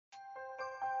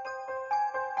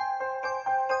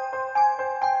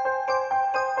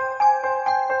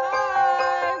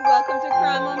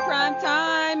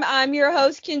I'm your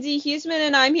host, Kinsey Huseman,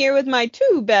 and I'm here with my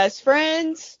two best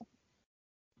friends.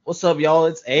 What's up, y'all?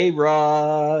 It's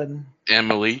A-Rod. And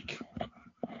Malik.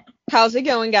 How's it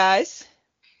going, guys?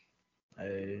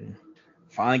 Hey,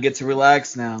 finally get to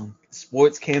relax now.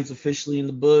 Sports camp's officially in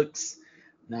the books.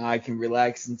 Now I can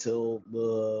relax until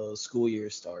the school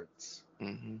year starts.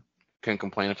 Mm-hmm. Couldn't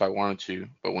complain if I wanted to,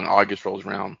 but when August rolls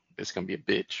around, it's gonna be a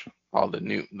bitch. All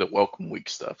the welcome week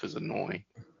stuff is annoying.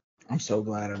 I'm so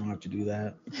glad I don't have to do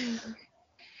that.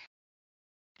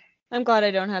 I'm glad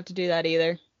I don't have to do that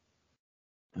either.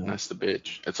 That's the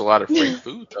bitch. It's a lot of free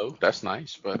food though. That's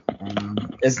nice, but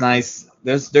it's nice.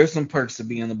 There's some perks to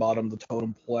being the bottom of the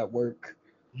totem pole at work.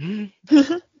 Yep.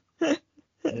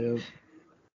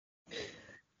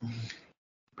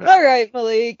 All right,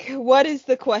 Malik. What is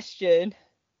the question?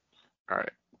 All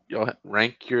right, y'all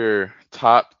rank your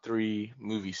top 3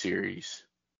 movie series.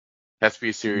 Has to be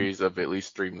a series of at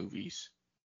least 3 movies.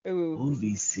 Ooh.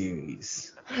 Movie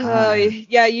series.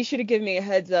 Yeah, you should have given me a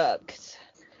heads up.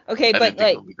 Okay, I but didn't think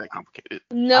like it would be that complicated.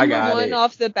 number one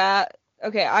off the bat.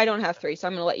 Okay, I don't have 3, so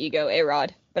I'm gonna let you go,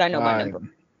 A-Rod. But I know my number.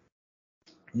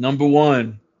 Number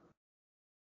 1.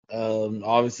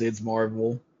 Obviously it's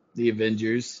Marvel, the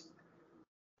Avengers.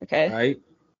 Okay. Right.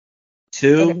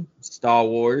 2, Okay. Star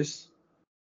Wars.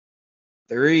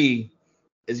 3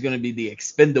 is gonna be the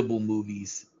Expendable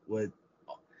movies with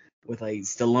like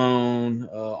Stallone,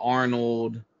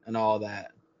 Arnold, and all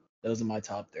that. Those are my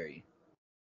top 3.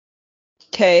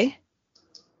 Okay.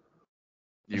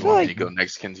 You want me to go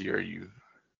next, Kinsey, or you?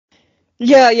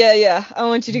 Yeah. I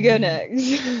want you to go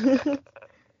next. All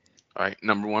right,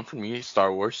 number 1 for me is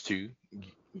Star Wars 2.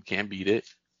 You can't beat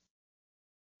it.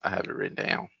 I have it written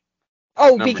down.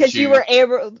 Oh, number because 2, you were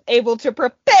able to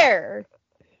prepare.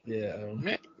 Yeah.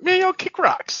 Man, y'all kick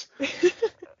rocks.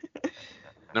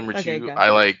 Number 2, I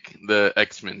like the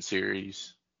X-Men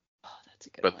series. Oh, that's a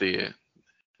good one. But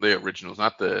the originals,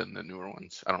 not the newer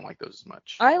ones. I don't like those as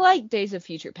much. I like Days of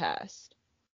Future Past.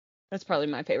 That's probably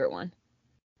my favorite one.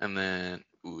 And then,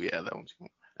 that one's cool.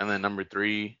 And then number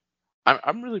 3,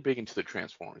 I'm really big into the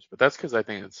Transformers, but that's because I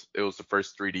think it was the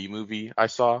first 3D movie I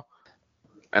saw,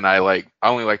 and I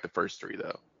only like the first 3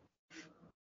 though.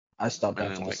 I stopped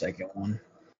after the second one.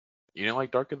 You didn't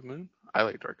like Dark of the Moon? I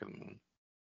like Dark of the Moon.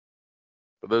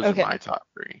 But those are my top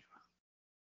 3.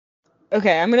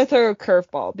 Okay, I'm gonna throw a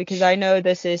curveball because I know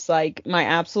this is like my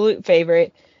absolute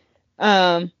favorite.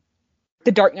 The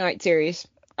Dark Knight series.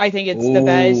 I think it's the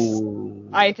best.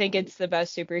 I think it's the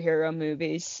best superhero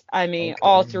movies. I mean,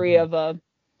 all 3 of them.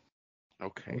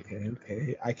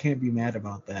 Okay. I can't be mad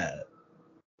about that.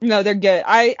 No, they're good.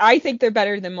 I think they're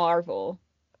better than Marvel.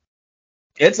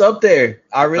 It's up there.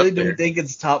 I really do think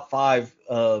it's top 5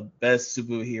 best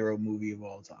superhero movie of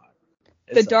all time.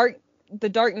 The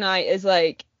Dark Knight is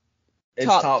like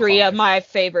top 3 5 of my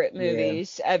favorite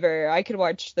movies ever. I could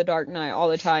watch The Dark Knight all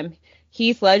the time.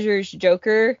 Heath Ledger's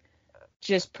Joker,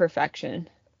 just perfection.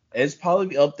 It's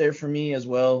probably up there for me as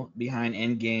well, behind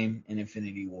Endgame and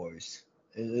Infinity Wars.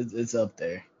 It's up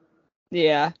there.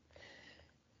 Yeah.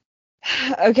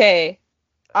 Okay.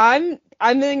 I'm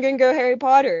then gonna go Harry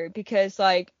Potter because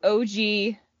like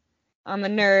OG, I'm a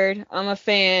nerd, I'm a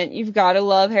fan. You've got to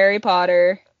love Harry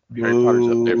Potter. Harry Potter's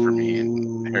up there for me,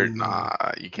 and you can't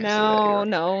say that.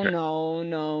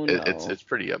 No. It's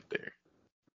pretty up there.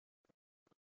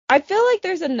 I feel like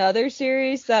there's another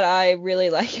series that I really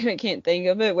like and I can't think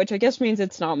of it, which I guess means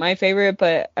it's not my favorite,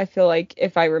 but I feel like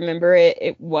if I remember it,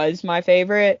 it was my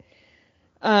favorite.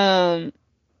 But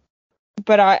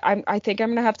I think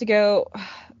I'm gonna have to go.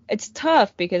 It's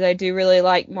tough because I do really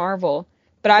like Marvel,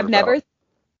 but I've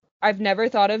never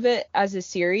thought of it as a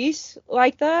series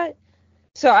like that.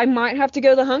 So I might have to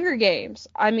go The Hunger Games.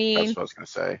 I mean, that's what I was gonna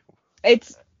say.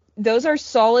 Those are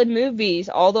solid movies,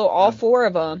 although all 4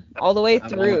 of them, all the way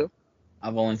through.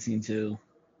 I've only seen 2.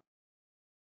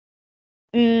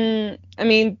 I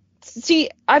mean, see,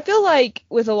 I feel like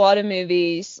with a lot of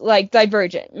movies, like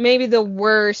Divergent, maybe the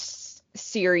worst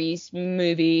series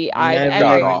movie I've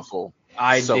ever. Awful.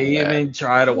 I didn't even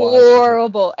try to watch.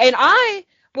 Horrible. And I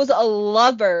was a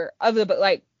lover of the book.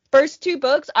 Like, first 2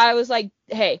 books, I was like,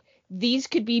 hey, these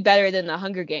could be better than The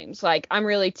Hunger Games. Like, I'm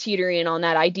really teetering on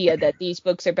that idea that these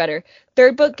books are better.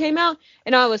 3rd book came out,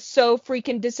 and I was so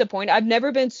freaking disappointed. I've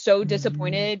never been so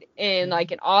disappointed in,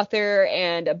 like, an author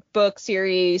and a book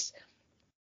series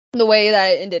the way that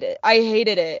it ended it. I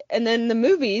hated it. And then the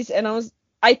movies, and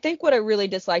I think what I really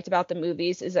disliked about the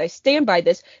movies is I stand by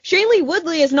this. Shailene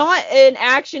Woodley is not an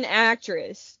action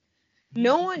actress.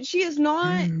 She is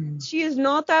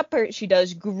not that person. She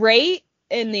does great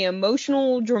in the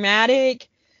emotional, dramatic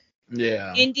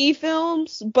Yeah. indie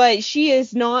films, but she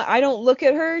is not. I don't look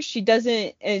at her. She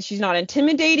doesn't, and she's not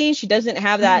intimidating. She doesn't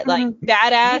have that like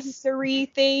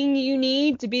badassery thing you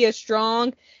need to be a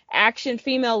strong action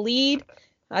female lead.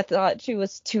 I thought she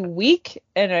was too weak,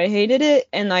 and I hated it,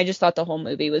 and I just thought the whole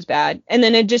movie was bad. And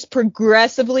then it just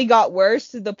progressively got worse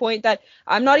to the point that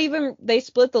I'm not even. They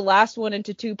split the last one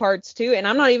into 2 parts too, and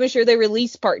I'm not even sure they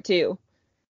released part 2.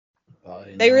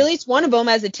 They released one of them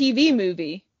as a TV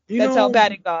movie. That's how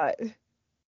bad it got.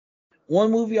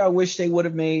 One movie I wish they would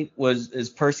have made is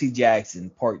Percy Jackson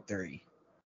Part 3.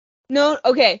 No,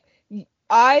 okay.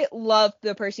 I love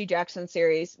the Percy Jackson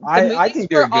series. The I think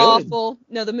they're good. awful.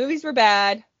 No, the movies were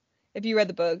bad. If you read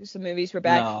the books, the movies were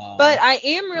bad. No. But I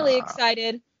am really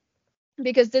excited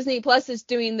because Disney Plus is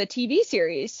doing the TV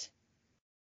series.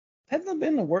 Hasn't it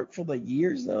been to work for like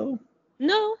years though?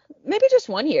 No, maybe just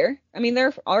 1 year. I mean,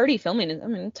 they're already filming it. I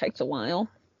mean, it takes a while.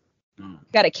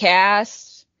 Got a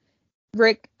cast.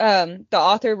 Rick, the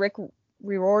author Rick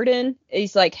Riordan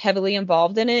is like heavily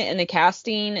involved in it and the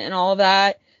casting and all of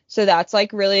that. So that's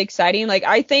like really exciting. Like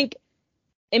I think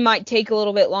it might take a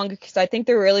little bit longer because I think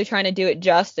they're really trying to do it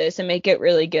justice and make it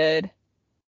really good.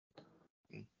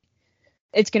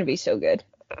 It's gonna be so good.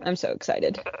 I'm so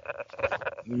excited.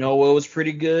 You know what was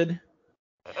pretty good?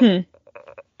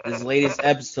 This latest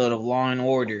episode of Law and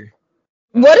Order.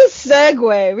 What a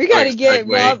segue. We gotta get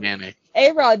Rob. Manic.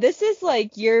 Hey Rob, this is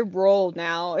like your role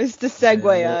now is to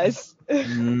segue us.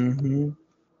 Mm-hmm.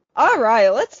 All right,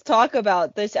 let's talk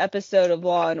about this episode of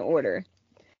Law and Order.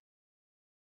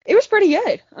 It was pretty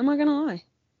good. I'm not gonna lie.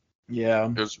 Yeah.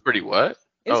 It was pretty what?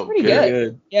 It was pretty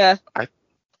good. Yeah.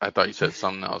 I thought you said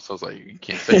something else. I was like, you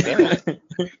can't say that.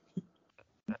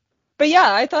 But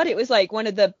yeah, I thought it was like one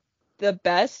of the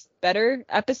better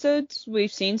episodes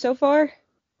we've seen so far.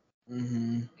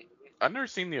 Mm-hmm. I've never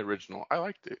seen the original. I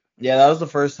liked it. Yeah, that was the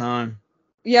first time.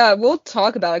 Yeah, we'll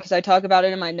talk about it because I talk about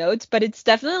it in my notes, but it's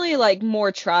definitely like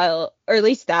more trial, or at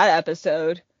least that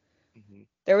episode. Mm-hmm.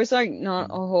 There was like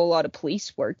not a whole lot of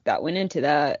police work that went into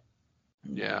that.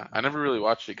 Yeah, I never really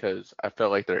watched it because I felt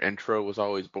like their intro was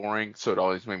always boring, so it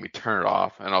always made me turn it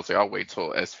off. And I was like, I'll wait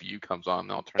till SVU comes on,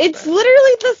 and I'll turn it It's back.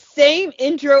 literally the same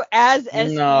intro as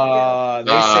SVU. No,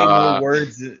 they say more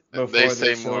words before They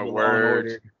say show more the Law and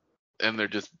words, Order. and they're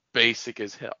just basic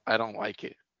as hell. I don't like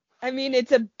it. I mean,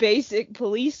 it's a basic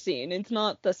police scene. It's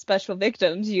not the special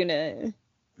victims unit.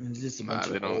 It's just a Nah, bunch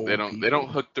they of don't. old They don't. They people. don't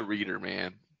hook the reader,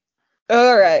 man.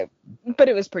 All right, but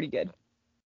it was pretty good.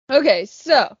 Okay,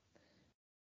 so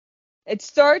it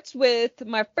starts with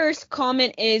my first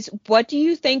comment is, what do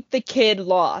you think the kid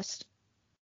lost?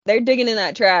 They're digging in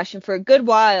that trash, and for a good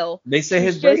while. They say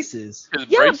his just- braces.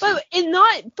 Yeah, but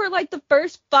not for like the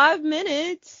first 5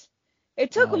 minutes.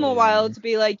 It took him a while to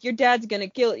be like, your dad's gonna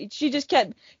kill you. She just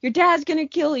kept, your dad's gonna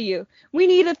kill you. We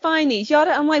need to find these.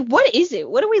 Yada. I'm like, what is it?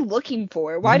 What are we looking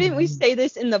for? Why didn't we say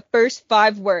this in the first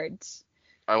 5 words?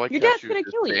 I like Your how dad's she was gonna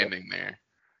just kill you. standing there,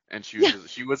 and she was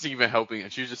she wasn't even helping,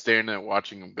 and she was just standing there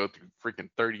watching him go through freaking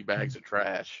 30 bags of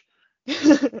trash.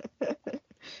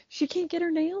 She can't get her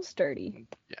nails dirty.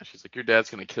 Yeah, she's like, your dad's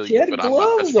gonna kill She you, had but I'm not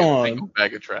gloves touching a on. single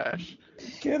bag of trash.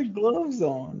 He had gloves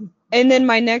on. And then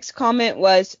my next comment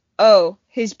was, oh,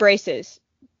 his braces.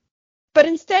 But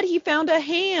instead he found a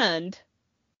hand.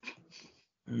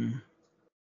 I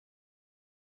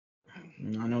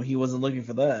know he wasn't looking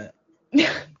for that.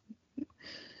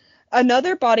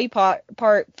 Another body part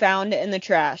found in the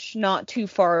trash, not too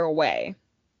far away.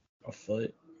 A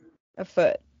foot. A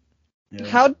foot.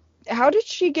 Yeah. How did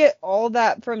she get all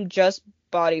that from just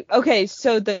body? Okay,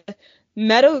 so the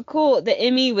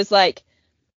ME was like,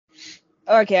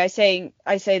 okay, I say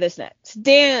this next.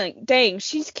 Dang,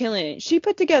 she's killing it. She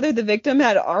put together the victim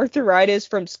had arthritis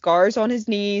from scars on his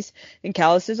knees and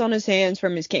calluses on his hands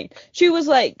from his cane. She was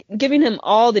like giving him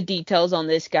all the details on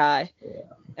this guy. Yeah.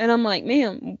 And I'm like,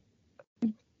 man,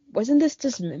 wasn't this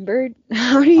dismembered?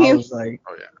 How do you? I was like,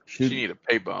 Oh yeah, she need a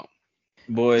pay bump.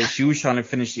 boy, she was trying to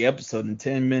finish the episode in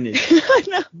 10 minutes. I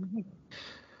know. I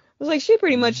was like, she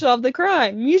pretty much solved the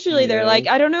crime. Usually they're Yeah. like,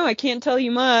 I don't know, I can't tell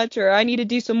you much, or I need to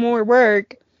do some more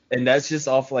work. And that's just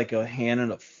off like a hand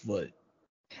and a foot.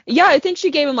 Yeah, I think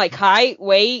she gave him like height,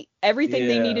 weight, everything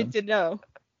they Yeah. needed to know.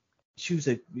 She was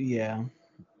like, yeah.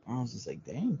 I was just like,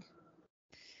 dang.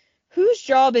 Whose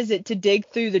job is it to dig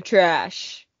through the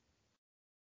trash?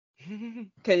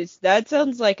 Because that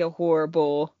sounds like a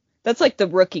horrible. That's like the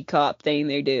rookie cop thing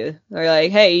they do. They're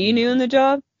like, hey, you new in the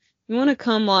job? You want to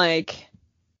come like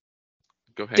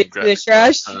Go ahead dig and through grab the the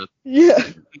trash? trash. Yeah.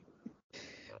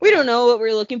 We don't know what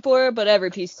we're looking for, but every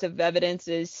piece of evidence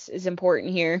is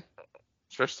important here.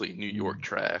 Especially New York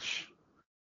trash.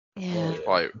 Yeah. There's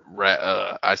probably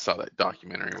rat. I saw that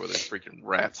documentary where there's freaking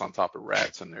rats on top of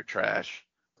rats in their trash.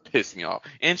 Pissed me off.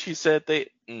 And she said I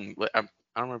don't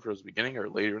remember if it was the beginning or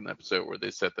later in the episode where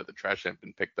they said that the trash hadn't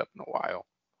been picked up in a while.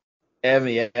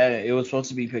 Yeah, it was supposed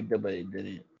to be picked up, but it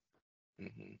didn't.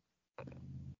 Hmm.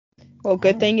 Well,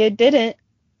 good thing it didn't.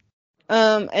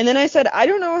 And then I said, I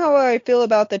don't know how I feel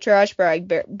about the trash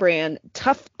bag brand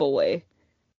Tough Boy.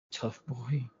 Tough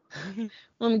boy.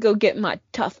 Let me go get my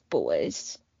Tough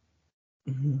Boys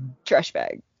Mhm. trash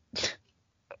bag.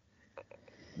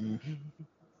 Mhm.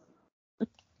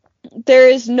 There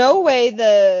is no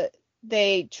way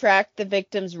they tracked the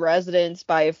victim's residence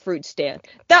by a fruit stand.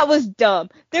 That was dumb.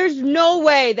 There's no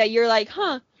way that you're like,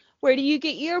 where do you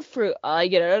get your fruit? I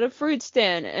get it at a fruit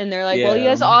stand. And they're like, well, he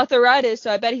has Yeah. arthritis,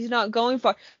 so I bet he's not going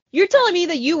far. You're telling me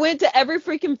that you went to every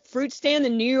freaking fruit stand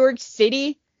in New York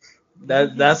City?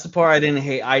 That's the part I didn't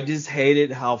hate. I just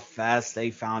hated how fast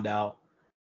they found out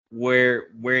where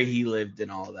he lived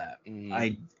and all that.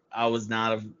 Mhm. I was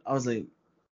like,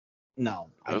 no,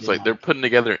 I It was did like they're not. putting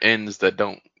together ends that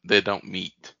don't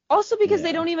meet. Also because they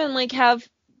Yeah. don't even like have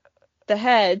the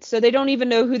head, so they don't even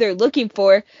know who they're looking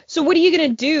for. So what are you gonna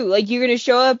do? Like, you're gonna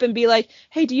show up and be like,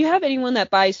 hey, do you have anyone that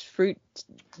buys fruit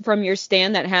from your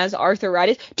stand that has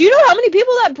arthritis? Do you know how many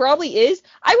people that probably is?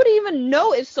 I wouldn't even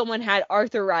know if someone had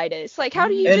arthritis. Like, how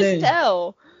do you And just then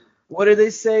tell? what did they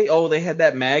say? Oh, they had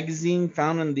that magazine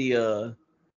found in the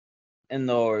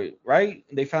right?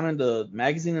 They found in the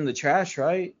magazine in the trash,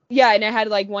 right? Yeah, and it had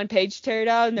like one page teared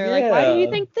out, and they're like, why do you Yeah.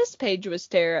 think this page was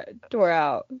tore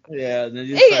out? Yeah, and they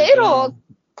just start It all going.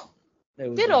 It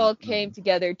was it like, all came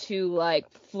together too like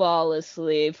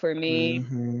flawlessly for me.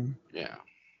 mm-hmm. Yeah.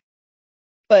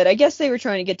 But I guess they were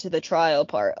trying to get to the trial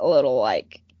part a little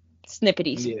like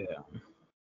snippety. Yeah.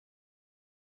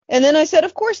 And then I said,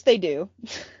 of course they do.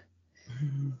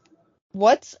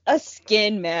 What's a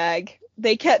skin mag?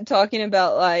 They kept talking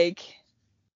about like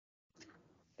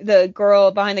the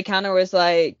girl behind the counter was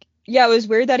like, yeah, it was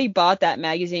weird that he bought that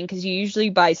magazine because you usually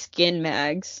buy skin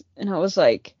mags. And I was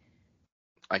like,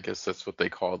 I guess that's what they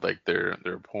called like their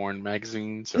porn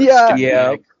magazines or yeah. skin Yeah.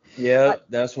 mag. Yeah,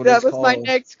 that's what That it's was my called.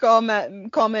 next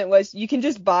comment was you can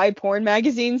just buy porn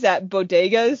magazines at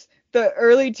bodegas. The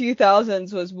early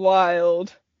 2000s was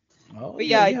wild. Oh But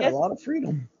yeah, yeah, I you had a guess lot of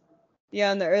freedom.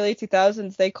 yeah, in the early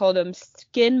 2000s they called them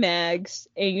skin mags,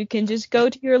 and you can just go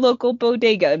to your local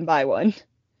bodega and buy one.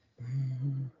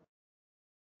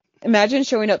 Imagine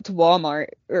showing up to Walmart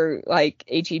or like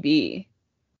HEB.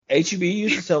 HEB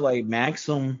used to sell like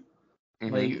Maxim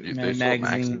They sold Maxim.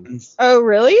 magazines. Oh,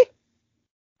 really?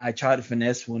 I tried to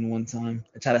finesse one time.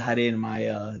 I tried to hide it in my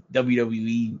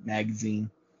WWE magazine.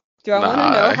 Do I want to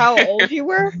know Nah. how old you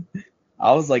were?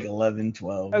 I was like 11,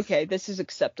 12. Okay, this is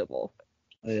acceptable.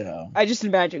 Yeah. I just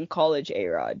imagine college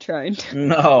A-Rod trying to.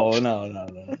 No.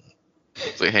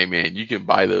 It's like, hey man, you can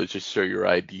buy those. Just show your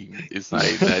ID. It's not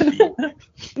even that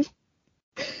deep.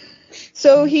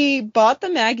 So he bought the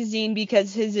magazine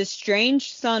because his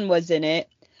estranged son was in it.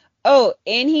 Oh,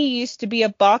 and he used to be a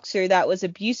boxer that was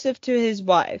abusive to his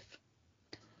wife.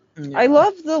 Yeah. I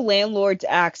love the landlord's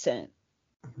accent.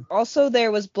 Also,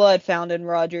 there was blood found in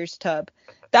Roger's tub.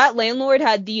 That landlord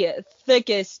had the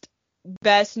thickest,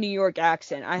 best New York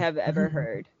accent I have ever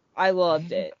heard. I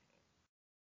loved it.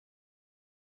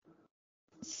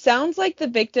 Sounds like the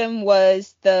victim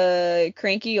was the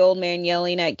cranky old man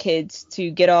yelling at kids to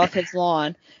get off his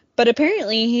lawn, but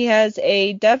apparently he has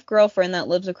a deaf girlfriend that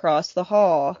lives across the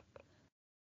hall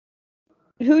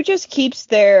who just keeps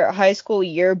their high school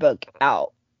yearbook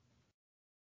out.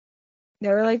 They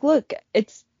were like, look,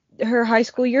 it's her high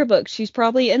school yearbook. She's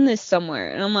probably in this somewhere.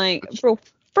 And I'm like, bro,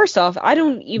 first off, I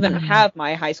don't even have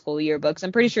my high school yearbooks.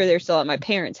 I'm pretty sure they're still at my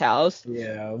parents' house.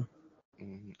 Yeah.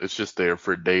 It's just there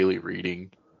for daily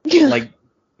reading.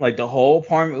 Like the whole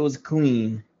apartment was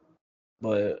clean,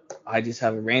 but I just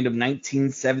have a random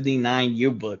 1979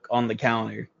 yearbook on the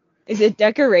counter. Is it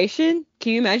decoration?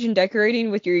 Can you imagine decorating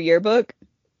with your yearbook?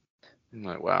 I'm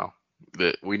like, wow,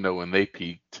 that we know when they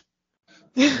peaked.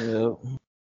 Yeah.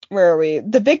 Where are we?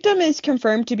 The victim is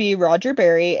confirmed to be Roger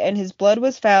Berry, and his blood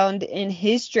was found in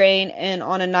his drain and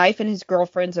on a knife in his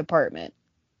girlfriend's apartment.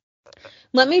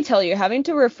 Let me tell you, having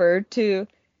to refer to...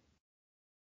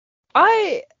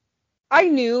 I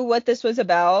knew what this was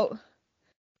about,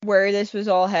 where this was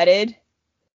all headed.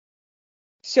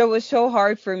 So it was so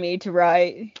hard for me to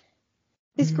write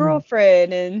his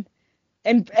girlfriend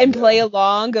and play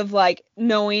along of like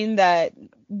knowing that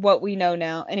what we know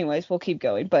now. Anyways, we'll keep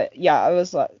going. But yeah,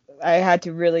 I had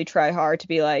to really try hard to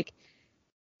be like,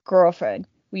 girlfriend.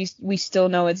 We still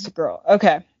know it's a girl.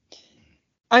 Okay.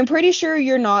 I'm pretty sure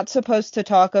you're not supposed to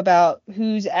talk about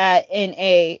who's at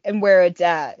NA and where it's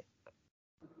at.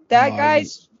 That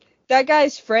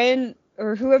guy's friend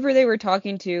or whoever they were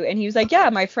talking to, and he was like, yeah,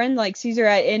 my friend like sees her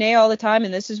at NA all the time,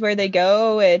 and this is where they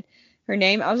go, and her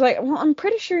name. I was like, well, I'm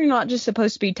pretty sure you're not just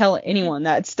supposed to be telling anyone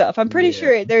that stuff. I'm pretty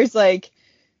sure there's like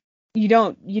you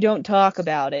don't talk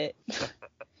about it.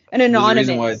 An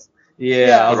anonymous.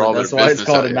 That's why it's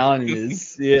called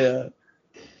anonymous. Yeah.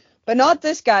 But not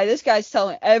this guy. This guy's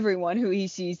telling everyone who he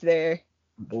sees there.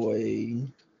 Boy.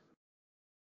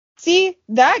 See,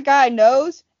 that guy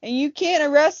knows, and you can't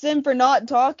arrest him for not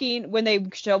talking when they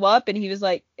show up. And he was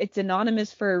like, it's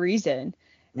anonymous for a reason.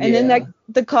 And then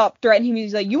the cop threatened him.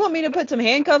 He's like, you want me to put some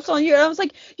handcuffs on you? And I was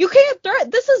like, you can't threaten.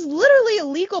 This is literally a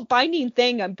legal binding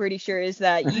thing, I'm pretty sure, is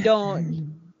that you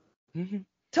don't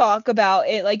talk about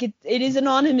it. Like, it is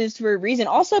anonymous for a reason.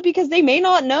 Also, because they may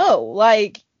not know.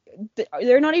 Like,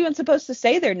 they're not even supposed to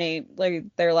say their name, like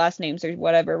their last names or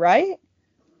whatever, right?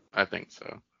 I think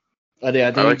so. I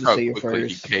think I like you how just say it quickly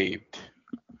first. he caved.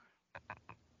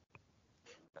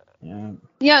 Yeah.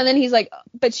 Yeah, and then he's like,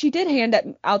 but she did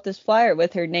hand out this flyer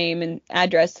with her name and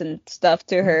address and stuff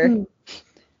to her.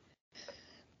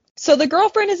 So the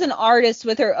girlfriend is an artist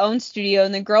with her own studio,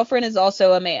 and the girlfriend is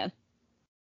also a man.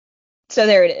 So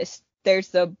there it is. There's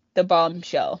the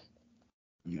bombshell.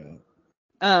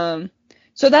 Yeah.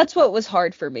 So that's what was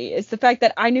hard for me, is the fact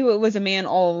that I knew it was a man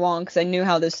all along because I knew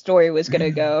how this story was going to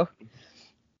go.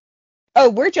 Oh,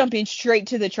 we're jumping straight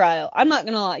to the trial. I'm not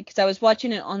going to lie, because I was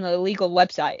watching it on the legal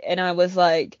website, and I was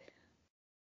like,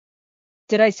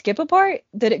 did I skip a part?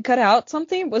 Did it cut out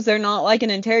something? Was there not like an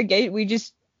interrogation? We're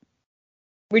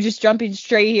just jumping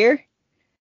straight here?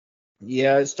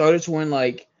 Yeah, it started to when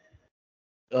like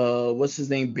what's his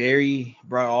name? Barry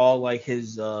brought all like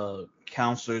his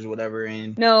counselors, whatever,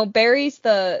 in. No, Barry's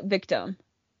the victim.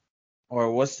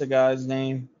 Or what's the guy's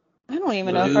name? I don't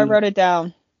even know if I wrote it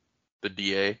down. The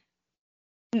DA?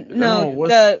 No,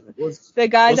 the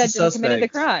guy that just committed the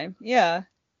crime. Yeah.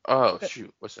 Oh,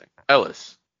 shoot. What's that?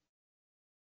 Ellis.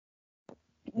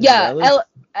 Yeah,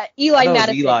 Eli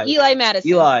Madison. Eli Madison.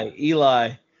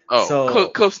 Eli. Oh, so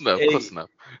close enough.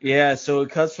 Yeah, so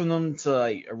it cuts from them to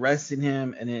like arresting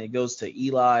him, and then it goes to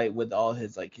Eli with all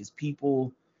his like his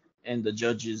people and the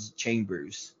judge's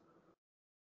chambers.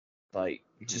 Like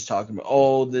just talking about,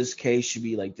 oh, this case should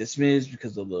be like dismissed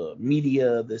because of the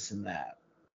media, this and that.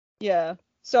 Yeah.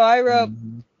 So I wrote,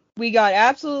 we got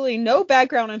absolutely no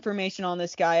background information on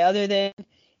this guy other than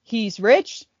he's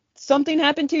rich, something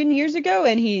happened 10 years ago,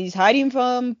 and he's hiding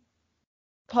from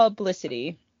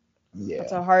publicity. Yeah.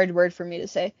 That's a hard word for me to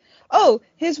say. Oh,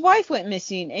 his wife went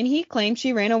missing, and he claimed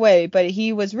she ran away, but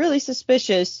he was really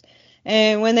suspicious.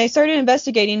 And when they started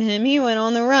investigating him, he went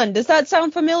on the run. Does that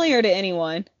sound familiar to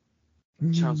anyone?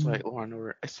 Sounds like Law and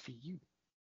Order SVU.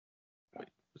 Wait,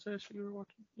 was that SVU we were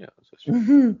watching? Yeah, it was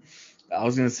SVU. I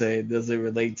was gonna say, does it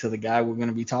relate to the guy we're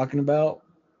gonna be talking about?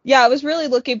 Yeah, I was really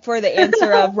looking for the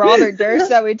answer of Robert Durst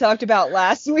that we talked about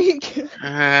last week.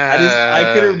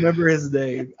 I couldn't remember his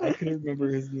name.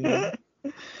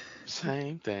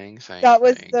 Same thing. That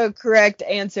was the correct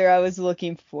answer I was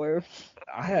looking for.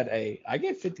 I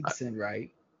get 50%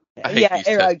 right. I hate these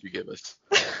tests you give us.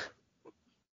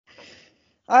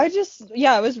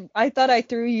 I thought I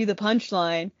threw you the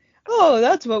punchline. Oh,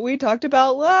 that's what we talked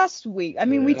about last week. I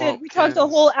mean, we talked a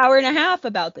whole hour and a half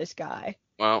about this guy.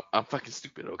 Well, I'm fucking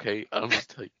stupid, okay? I don't know what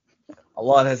to tell you. A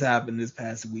lot has happened this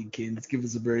past weekend. Let's give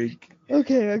us a break.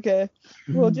 Okay.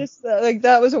 Well, just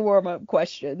that was a warm-up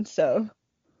question, so.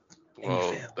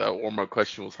 Well, that warm-up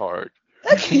question was hard.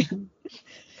 Okay.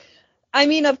 I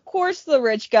mean, of course the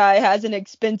rich guy has an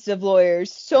expensive lawyer.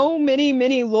 So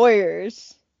many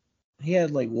lawyers. He had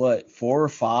like what, 4 or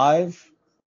 5?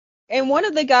 And one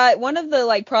of the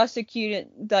like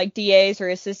prosecuting like DAs or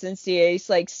assistant DAs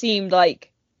like seemed like,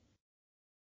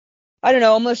 I don't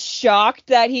know, almost shocked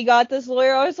that he got this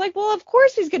lawyer. I was like, well, of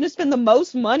course he's going to spend the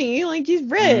most money. Like, he's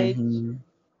rich. Mm-hmm.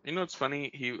 You know what's funny?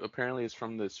 He apparently is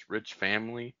from this rich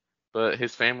family, but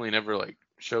his family never, like,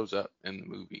 shows up in the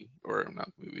movie. Or,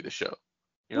 not the movie, the show.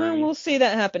 You know what I mean? We'll see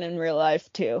that happen in real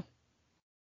life, too.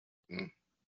 Mm.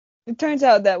 It turns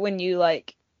out that when you,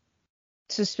 like,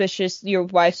 your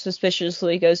wife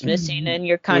suspiciously goes missing, and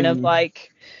you're kind of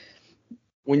like...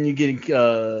 When you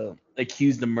get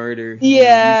accused of murder.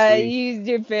 Yeah,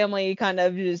 your family kind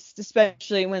of just,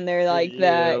 especially when they're like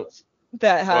that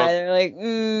high, they're like,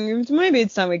 maybe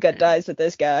it's time we cut ties with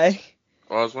this guy.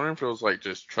 Well, I was wondering if it was like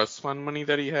just trust fund money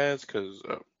that he has, because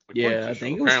I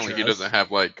think apparently he doesn't have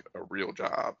like a real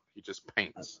job. He just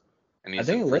paints, and he's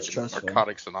in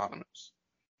Narcotics Anonymous.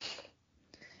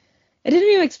 It didn't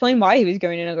even explain why he was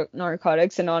going to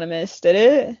Narcotics Anonymous, did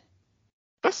it?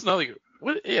 That's another.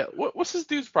 What? Yeah. What's this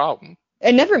dude's problem?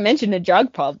 It never mentioned a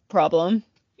drug problem.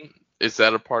 Is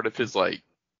that a part of his like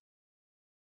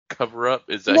cover up?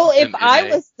 Is that Well, he's if an I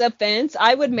NA? was the fence,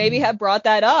 I would maybe have brought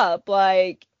that up.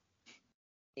 Like,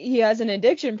 he has an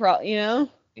addiction problem, you know?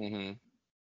 Mm-hmm.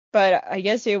 But I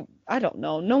guess I don't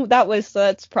know. No,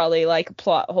 that's probably like a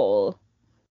plot hole.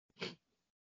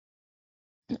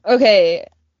 Okay,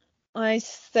 I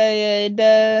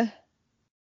said,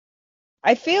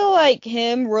 I feel like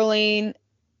him ruling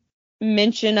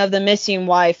mention of the missing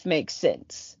wife makes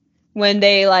sense. When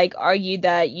they like argued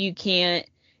that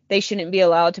they shouldn't be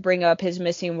allowed to bring up his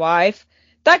missing wife.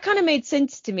 That kind of made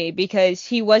sense to me because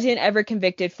he wasn't ever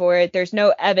convicted for it. There's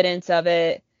no evidence of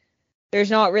it. There's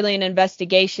not really an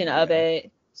investigation of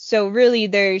it. So really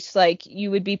there's like,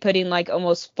 you would be putting like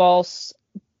almost false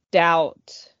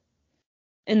doubt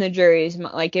in the jury's,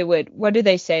 like it would, what do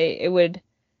they say? It would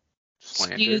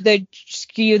skew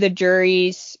the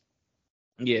jury's.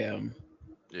 Yeah.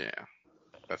 Yeah,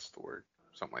 that's the word.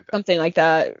 Something like that. Something like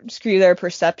that. Skew their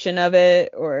perception of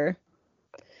it, or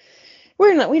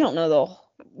we don't know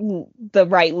the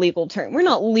right legal term. We're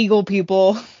not legal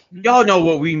people. Y'all know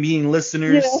what we mean,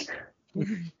 listeners. Yeah.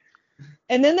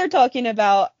 And then they're talking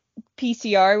about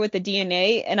PCR with the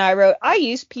DNA, and I wrote, I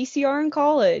used PCR in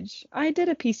college. I did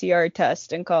a PCR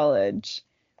test in college.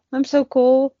 I'm so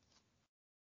cool.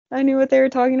 I knew what they were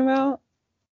talking about.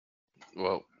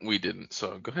 Well, we didn't,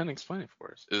 so go ahead and explain it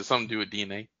for us. Is it something to do with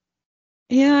DNA?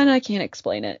 Yeah, and I can't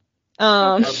explain it.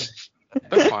 That's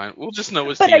fine. We'll just know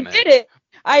it's but DNA. I did it.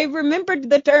 I remembered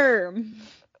the term.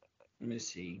 Let me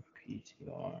see.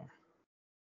 PCR.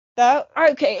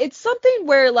 Okay, it's something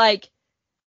where like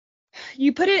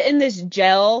you put it in this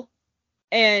gel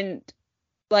and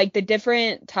like the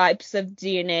different types of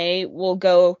DNA will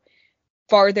go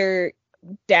farther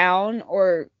down,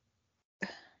 or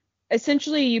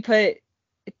essentially you put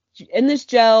in this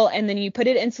gel and then you put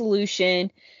it in solution,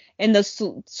 and the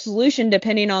solution,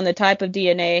 depending on the type of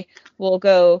DNA, will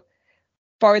go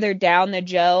farther down the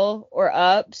gel or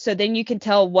up. So then you can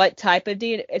tell what type of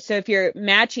DNA. So if you're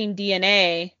matching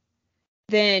DNA,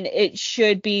 then it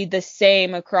should be the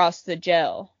same across the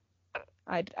gel.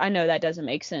 I know that doesn't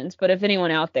make sense, but if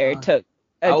anyone out there took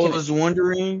I was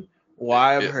wondering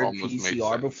why I've heard almost made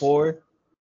PCR sense. before,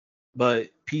 but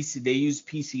they use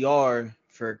PCR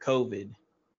for COVID.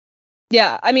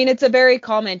 Yeah, I mean, it's a very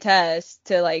common test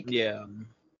to like Yeah.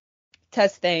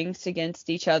 test things against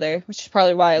each other, which is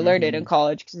probably why I learned it in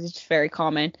college, because it's just very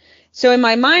common. So in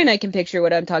my mind, I can picture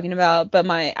what I'm talking about, but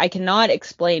I cannot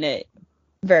explain it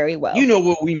very well. You know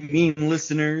what we mean,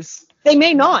 listeners. They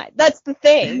may not. That's the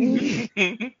thing.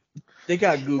 They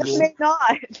got Google. They may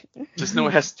not. Just know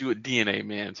it has to do with DNA,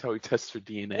 man. It's how we test for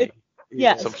DNA.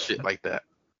 Yes. Some shit like that.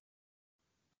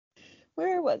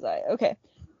 Where was I? Okay.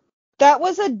 That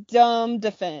was a dumb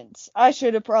defense. I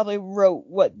should have probably wrote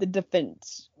what the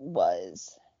defense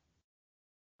was.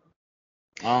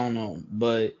 I don't know,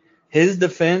 but his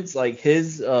defense, like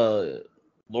his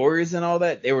lawyers and all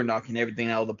that, they were knocking everything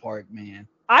out of the park, man.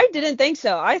 I didn't think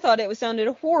so. I thought it sounded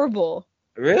horrible.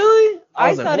 Really?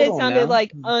 I thought it sounded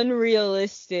like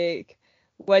unrealistic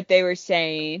what they were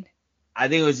saying. I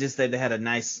think it was just that they had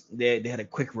they had a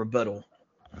quick rebuttal.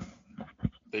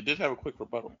 They did have a quick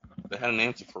rebuttal. They had an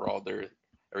answer for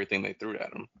everything they threw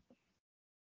at him.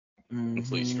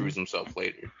 Until he screws himself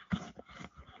later.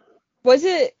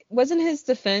 Wasn't his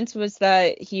defense was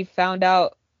that he found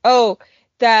out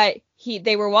that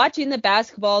they were watching the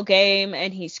basketball game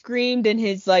and he screamed in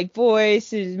his like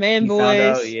voice, his man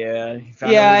voice. He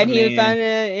found out found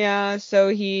it, yeah. So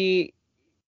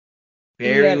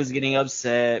Barry was getting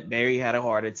upset. Barry had a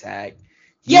heart attack.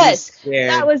 Yes,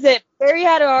 that was it. Barry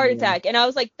had a heart attack, and I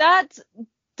was like, that's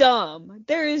dumb.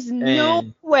 There is no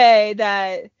way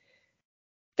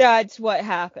that's what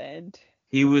happened.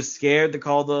 He was scared to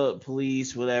call the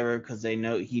police, whatever, because they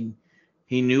know he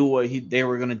knew what they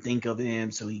were gonna think of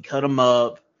him, so he cut him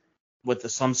up with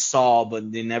some saw,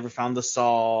 but they never found the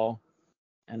saw.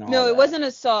 And all no, that. It wasn't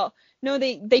a saw. No,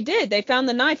 they did. They found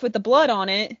the knife with the blood on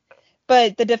it,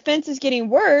 but the defense is getting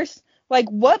worse. Like,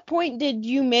 what point did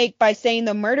you make by saying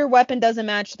the murder weapon doesn't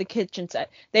match the kitchen set?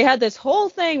 They had this whole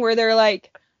thing where they're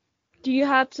like, do you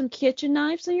have some kitchen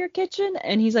knives in your kitchen?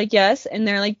 And he's like, yes. And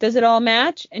they're like, does it all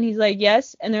match? And he's like,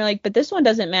 yes. And they're like, but this one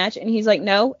doesn't match. And he's like,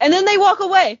 no. And then they walk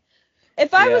away.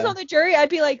 If I was on the jury, I'd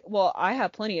be like, well, I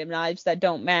have plenty of knives that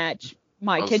don't match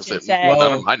my kitchen set.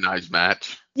 None of my knives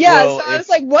match. Yeah, so I was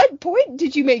like, what point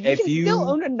did you make? You can still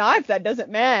own a knife that doesn't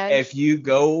match. If you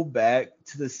go back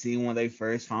to the scene when they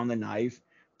first found the knife,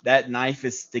 that knife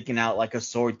is sticking out like a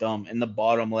sore thumb in the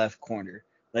bottom left corner.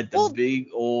 Like the Well- big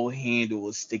old handle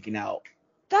is sticking out.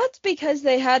 That's because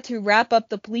they had to wrap up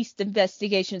the police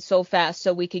investigation so fast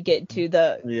so we could get to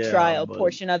the Yeah, trial but-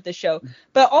 portion of the show.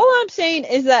 But all I'm saying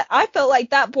is that I felt like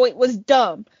that point was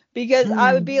dumb because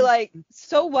I would be like,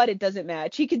 so what? It doesn't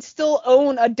match. He could still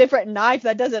own a different knife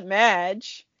that doesn't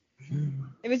match.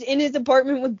 It was in his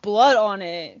apartment with blood on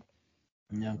it.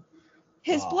 Yeah.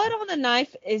 His Wow. blood on the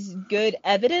knife is good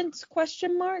evidence? ?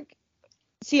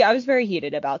 See, I was very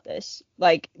heated about this.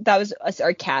 Like, that was a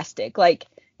sarcastic. Like,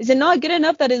 is it not good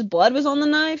enough that his blood was on the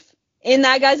knife in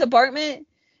that guy's apartment?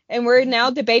 And we're now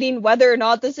debating whether or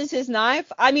not this is his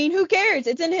knife? I mean, who cares?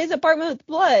 It's in his apartment with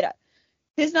blood.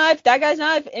 His knife, that guy's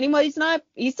knife, anybody's knife.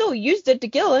 He still used it to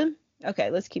kill him. Okay,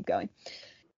 let's keep going.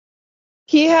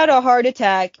 He had a heart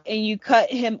attack and you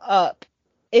cut him up.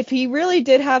 If he really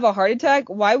did have a heart attack,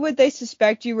 why would they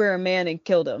suspect you were a man and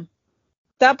killed him?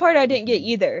 That part I didn't get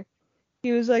either.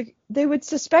 He was like, they would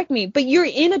suspect me, but you're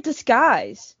in a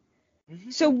disguise.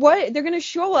 So what? They're going to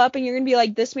show up and you're going to be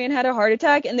like, this man had a heart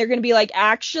attack. And they're going to be like,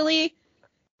 actually,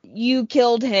 you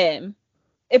killed him.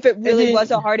 If it really then-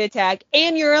 was a heart attack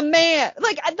and you're a man.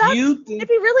 Like, that's, You think if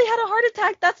he really had a heart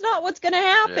attack, that's not what's going to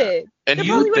happen. And There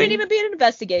you probably wouldn't think? even be an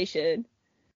investigation.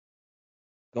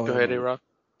 Go ahead, A-Rock.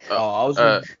 Oh, I was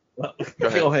go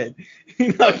go ahead.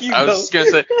 No, you I was go. just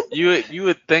gonna say you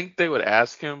would think they would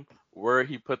ask him where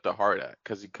he put the heart at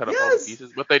because he cut up all the Yes,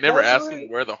 pieces, but they never that's asked right. him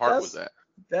where the heart was at.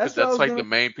 That's Because what I that's was like gonna- the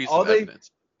main piece all of they-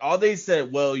 evidence. All they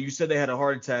said, well, you said they had a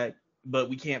heart attack, but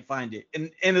we can't find it.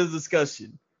 And end of the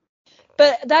discussion.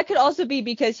 But that could also be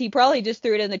because he probably just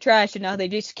threw it in the trash and now they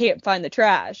just can't find the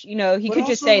trash. You know, he But could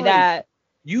just also, say like, that.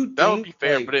 You That would think, be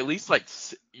fair, like, but at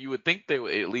least you would think they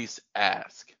would at least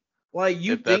ask. like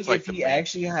you if that's, think like, if the he main-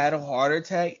 actually had a heart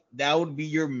attack, that would be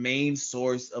your main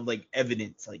source of like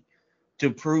evidence, like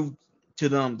to prove to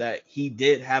them that he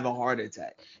did have a heart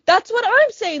attack. That's what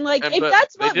I'm saying. Like, And- if but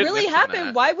that's they what did really mention happened,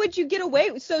 that. why would you get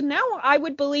away? So now I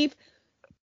would believe,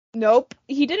 nope,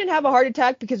 he didn't have a heart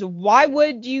attack because why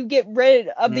would you get rid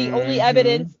of the only Mhm.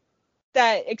 evidence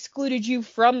that excluded you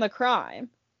from the crime?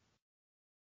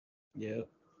 Yeah.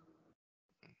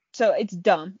 So it's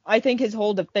dumb. I think his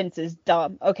whole defense is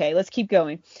dumb. Okay, let's keep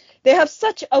going. They have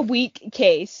such a weak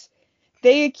case.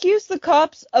 They accuse the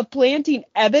cops of planting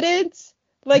evidence.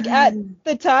 Like at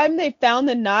the time they found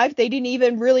the knife, they didn't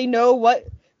even really know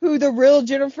who the real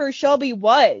Jennifer Shelby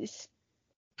was.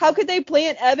 How could they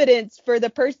plant evidence for the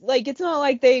person? Like, it's not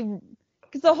like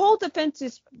because the whole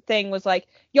defense thing was like,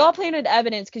 y'all planted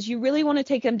evidence because you really want to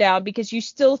take him down because you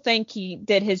still think he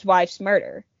did his wife's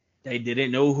murder. They didn't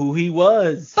know who he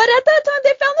was. But at that time,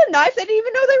 they found the knife. They didn't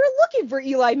even know they were looking for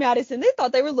Eli Madison. They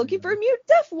thought they were looking for a mute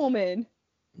deaf woman.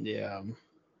 Yeah.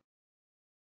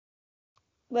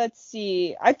 Let's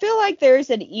see. I feel like there's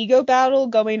an ego battle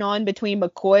going on between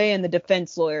McCoy and the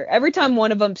defense lawyer. Every time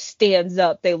one of them stands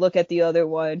up, they look at the other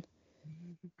one.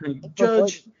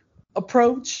 Judge,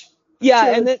 approach. Yeah,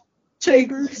 Judge and then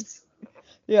Chambers.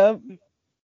 yeah.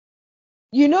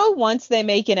 You know, once they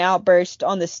make an outburst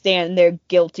on the stand, they're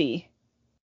guilty.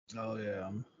 Oh yeah.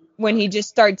 When he just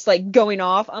starts like going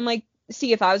off, I'm like,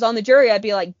 see, if I was on the jury, I'd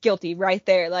be like guilty right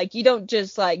there. Like, you don't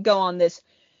just like go on this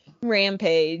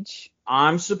rampage.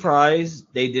 I'm surprised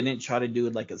they didn't try to do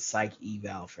like a psych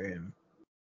eval for him.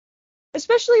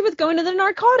 Especially with going to the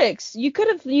narcotics. You could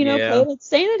have, Yeah. played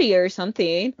insanity or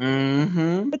something.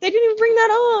 Mm-hmm. But they didn't even bring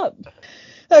that up.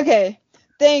 Okay.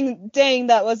 Dang,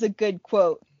 that was a good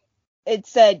quote. They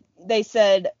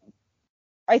said,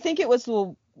 I think it was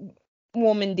the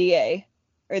woman DA,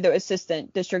 or the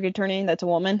assistant district attorney, that's a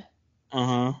woman.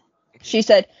 Uh-huh. She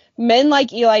said, men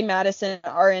like Eli Madison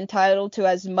are entitled to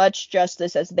as much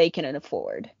justice as they can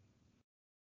afford.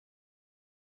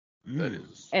 That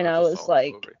is. And that's I a was solid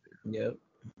like- quote right there. Yep.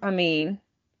 I mean,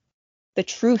 the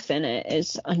truth in it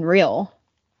is unreal.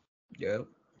 Yep.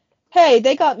 Hey,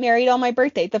 they got married on my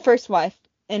birthday. The first wife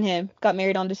and him got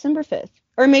married on December 5th.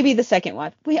 Or maybe the second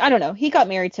wife. I don't know. He got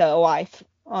married to a wife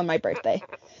on my birthday.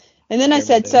 And then I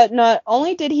said, so not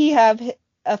only did he have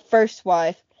a first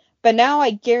wife, but now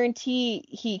I guarantee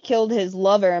he killed his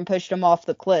lover and pushed him off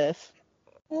the cliff.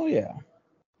 Oh yeah.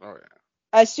 Oh yeah.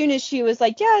 As soon as she was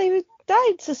like, yeah, he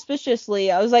died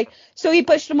suspiciously, I was like, so he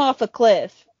pushed him off a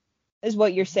cliff, is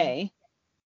what you're saying.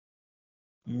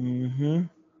 Mm-hmm.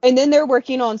 And then they're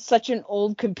working on such an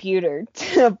old computer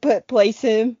to place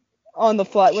him on the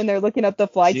flight when they're looking up the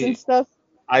flights and stuff.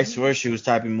 I swear she was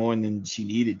typing more than she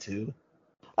needed to.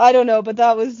 I don't know, but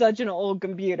that was such an old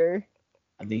computer.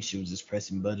 I think she was just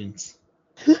pressing buttons.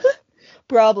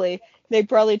 Probably. They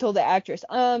probably told the actress,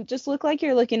 just look like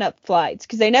you're looking up flights,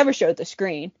 because they never showed the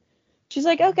screen. She's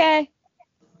like, okay.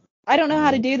 I don't know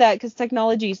how to do that because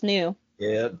technology's new.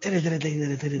 Yeah.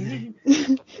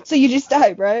 So you just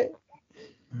type, right?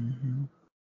 Mm-hmm.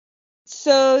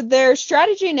 So their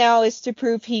strategy now is to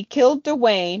prove he killed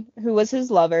Dwayne, who was his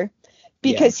lover,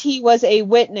 because he was a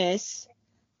witness,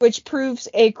 which proves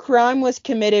a crime was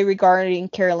committed regarding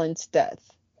Carolyn's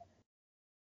death.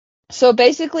 So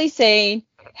basically saying,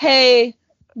 hey,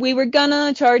 we were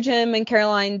gonna charge him in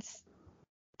Caroline's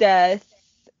death.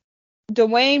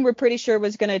 Dwayne, we're pretty sure,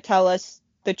 was gonna tell us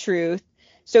the truth.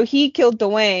 So he killed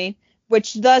Dwayne,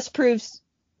 which thus proves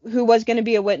who was going to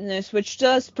be a witness, which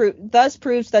thus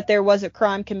proves that there was a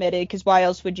crime committed, because why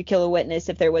else would you kill a witness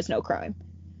if there was no crime?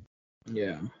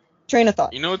 Yeah. Train of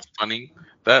thought. You know what's funny?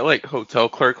 That like hotel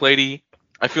clerk lady,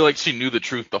 I feel like she knew the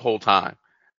truth the whole time.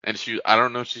 And I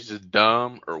don't know if she's just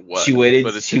dumb or what. She waited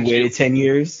But as soon as 10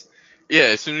 years. Yeah,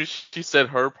 as soon as she said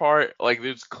her part, like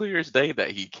it was clear as day that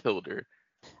he killed her.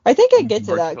 I think I get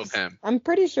to Or that. killed him. I'm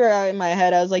pretty sure in my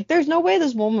head I was like, there's no way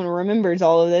this woman remembers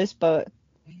all of this, but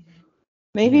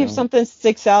maybe if something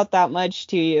sticks out that much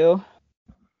to you.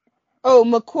 Oh,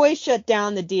 McCoy shut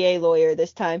down the DA lawyer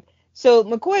this time. So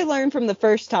McCoy learned from the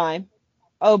first time.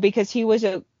 Oh, because he was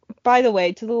by the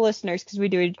way, to the listeners, because we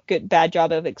do a bad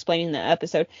job of explaining the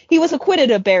episode, he was acquitted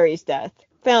of Barry's death,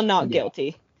 found not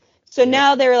guilty. So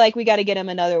now they're like, we got to get him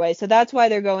another way. So that's why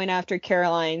they're going after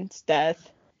Caroline's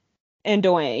death and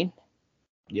Dwayne.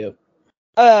 Yep.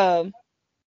 So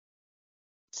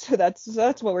that's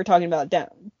what we're talking about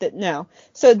now.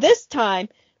 So this time,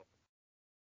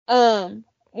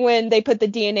 when they put the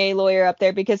DNA lawyer up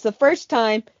there, because the first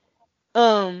time,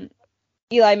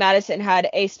 Eli Madison had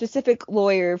a specific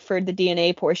lawyer for the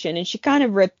DNA portion, and she kind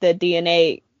of ripped the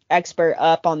DNA expert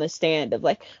up on the stand of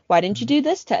like, why didn't you do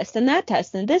this test and that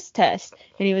test and this test?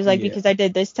 And he was like, because I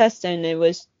did this test and it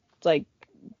was like,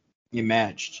 you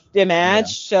matched.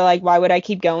 So like, why would I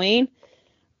keep going?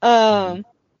 And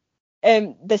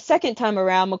the second time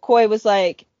around, McCoy was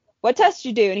like, what test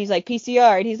you do? And he's like,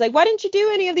 PCR. And he's like, why didn't you do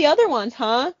any of the other ones,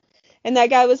 huh? And that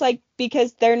guy was like,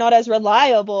 because they're not as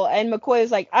reliable. And McCoy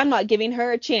was like, I'm not giving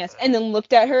her a chance. And then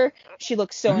looked at her. She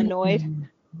looked so annoyed.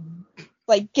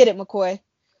 Like, get it, McCoy.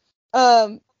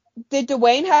 Did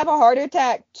Dwayne have a heart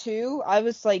attack too? I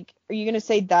was like, are you going to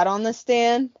say that on the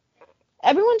stand?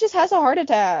 Everyone just has a heart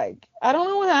attack. I don't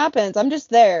know what happens. I'm just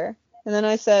there. And then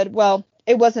I said, well,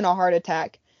 it wasn't a heart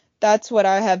attack. That's what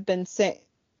I have been saying.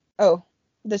 Oh,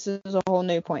 this is a whole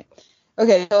new point.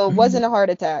 Okay, so it wasn't a heart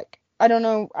attack. I don't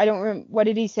know. I don't remember. What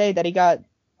did he say? That he got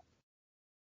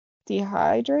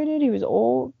dehydrated? He was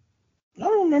old? I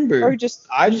don't remember. Or just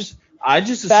I just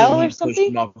assumed he pushed something?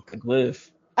 him off the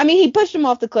cliff. I mean, he pushed him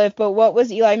off the cliff, but what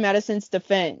was Eli Madison's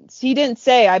defense? He didn't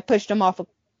say I pushed him off.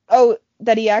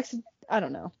 That he accidentally. I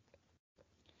don't know.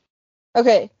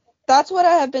 Okay, that's what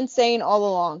I have been saying all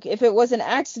along. If it was an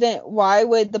accident, why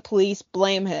would the police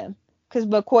blame him? Because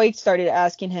McCoy started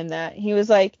asking him that. He was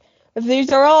like, if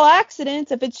these are all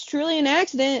accidents, if it's truly an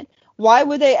accident, why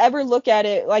would they ever look at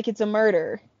it like it's a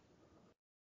murder?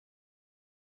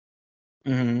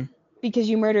 Mm-hmm. Because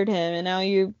you murdered him, and now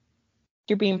you're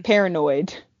being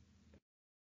paranoid.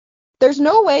 There's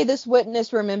no way this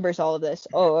witness remembers all of this.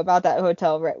 Oh, about that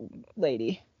hotel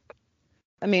lady.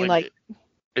 I mean, like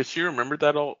if she remembered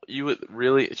that all, you would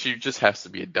really. She just has to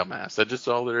be a dumbass. That's just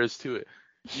all there is to it.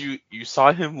 You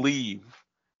saw him leave,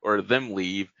 or them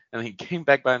leave, and he came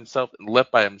back by himself and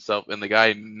left by himself, and the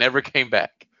guy never came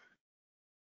back.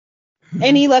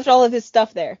 And he left all of his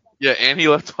stuff there. Yeah, and he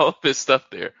left all of his stuff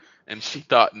there, and she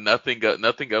thought nothing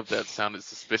of that sounded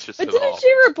suspicious at all. But didn't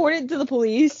she report it to the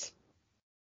police?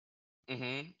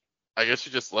 I guess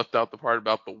she just left out the part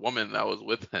about the woman that was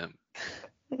with him.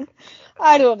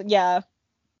 Yeah.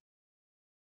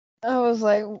 I was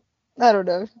like, I don't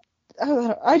know.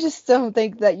 I just don't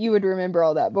think that you would remember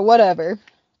all that, but whatever.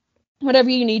 Whatever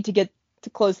you need to get to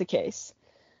close the case.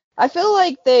 I feel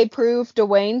like they proved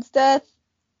Dwayne's death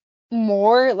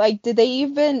more. Like, did they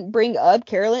even bring up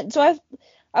Carolyn? So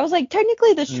I was like,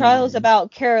 technically this trial is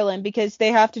about Carolyn because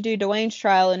they have to do Dwayne's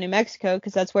trial in New Mexico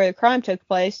because that's where the crime took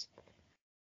place.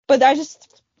 But I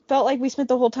just felt like we spent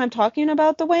the whole time talking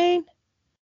about Dwayne.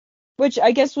 Which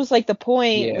I guess was like the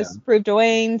point, was to prove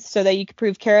Dwayne's so that you could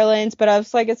prove Carolyn's. But I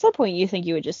was like, at some point you think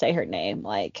you would just say her name,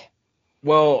 like.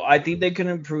 Well, I think they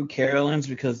couldn't prove Carolyn's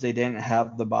because they didn't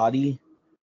have the body.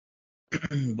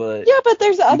 But yeah, but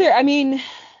there's other. I mean,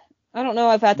 I don't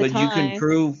know if at the time. But you can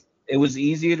prove it was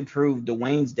easier to prove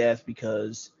Dwayne's death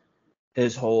because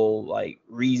his whole like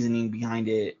reasoning behind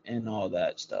it and all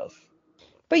that stuff.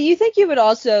 But you think you would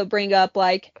also bring up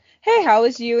like, hey, how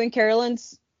was you and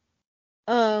Carolyn's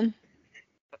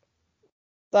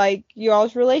like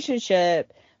y'all's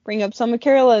relationship? bring up some of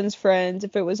Carolyn's friends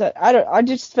if it was I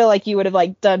just feel like you would have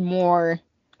like done more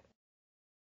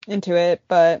into it,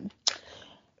 but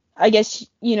I guess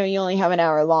you only have an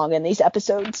hour long in these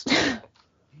episodes.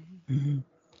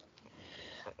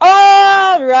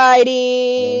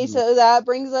 Alrighty, so that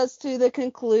brings us to the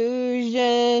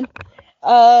conclusion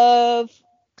of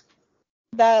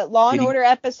that Law and Order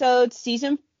episode,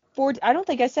 season 4. I don't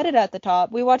think I said it at the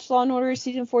top. We watched Law and Order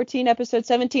season 14, episode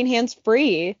 17, Hands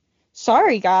Free.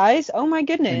 Sorry, guys. Oh my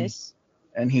goodness.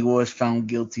 And he was found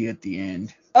guilty at the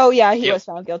end. Oh yeah, he was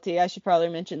found guilty. I should probably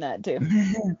mention that too.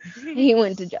 He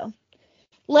went to jail.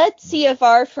 Let's see if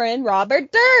our friend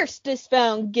Robert Durst is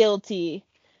found guilty.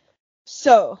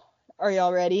 So, are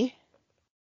y'all ready?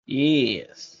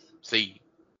 Yes. See.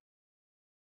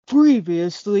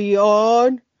 Previously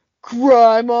on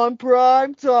Crime on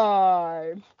Prime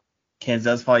Time. Kens,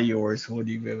 that's probably yours. What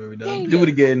do you ever done? Dang Do it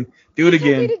again. Do it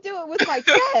again. You told me to do it with my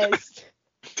chest.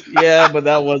 Yeah, but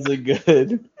that wasn't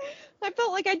good. I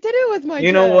felt like I did it with my chest.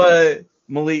 You know what,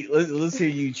 Malik? Let's hear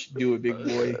you do it, big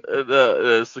boy.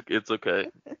 It's okay.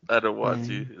 I don't want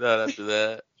to. Not after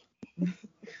that.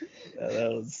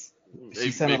 That was.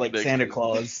 She sounded like Santa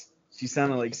Claus. She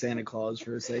sounded like Santa Claus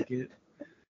for a second.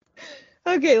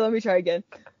 Okay, let me try again.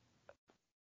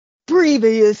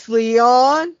 Previously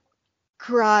on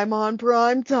Crime on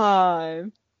Prime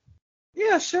Time.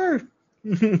 Yeah, sure.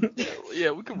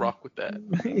 Yeah, we can rock with that.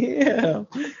 Yeah.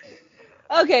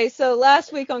 Okay, so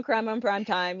last week on Crime on Prime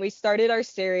Time, we started our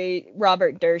series,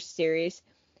 Robert Durst series.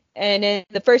 And in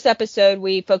the first episode,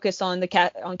 we focused on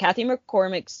on Kathy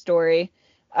McCormick's story.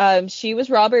 She was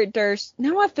Robert Durst.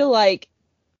 Now I feel like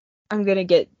I'm going to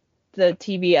get the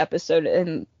TV episode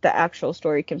and the actual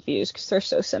story confused because they're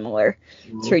so similar.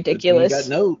 It's ridiculous. Good thing you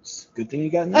got notes. Good thing you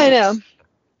got notes. I know.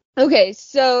 Okay,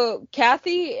 so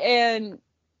Kathy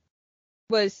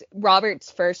was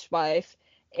Robert's first wife,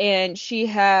 and she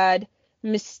had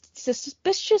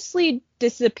suspiciously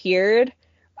disappeared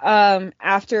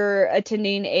after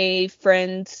attending a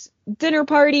friend's dinner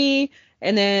party.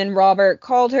 And then Robert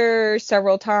called her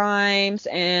several times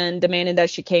and demanded that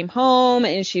she came home,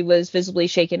 and she was visibly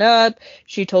shaken up.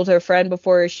 She told her friend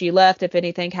before she left if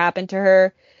anything happened to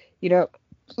her,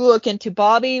 look into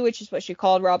Bobby, which is what she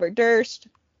called Robert Durst.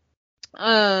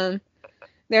 There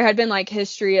had been like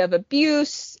history of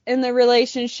abuse in the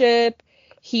relationship.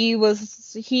 He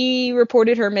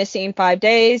reported her missing 5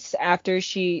 days after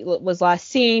she was last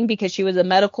seen because she was a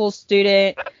medical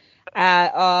student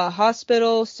at a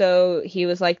hospital, so he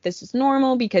was like, this is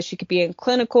normal because she could be in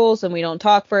clinicals and we don't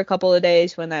talk for a couple of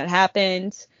days when that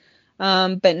happens.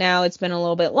 But now it's been a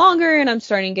little bit longer and I'm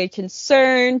starting to get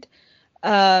concerned.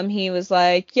 He was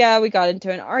like, yeah, we got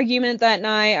into an argument that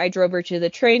night. I drove her to the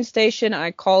train station.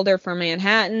 I called her from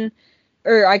Manhattan,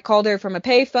 or I called her from a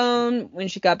payphone when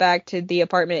she got back to the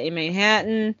apartment in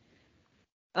Manhattan.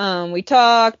 We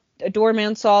talked, a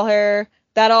doorman saw her.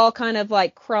 That all kind of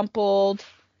like crumpled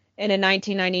in a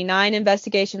 1999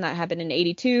 investigation that happened in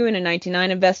 82, in a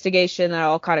 1999 investigation that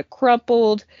all kind of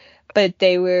crumpled, but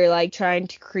they were like trying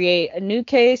to create a new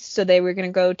case, so they were going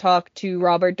to go talk to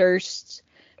Robert Durst's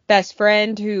best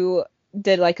friend who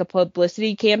did like a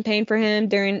publicity campaign for him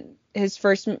during his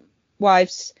first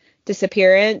wife's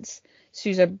disappearance.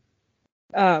 Susan,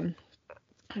 I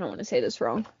don't want to say this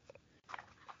wrong.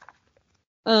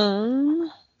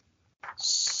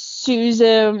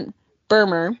 Susan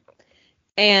Bermer.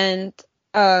 And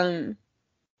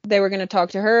they were going to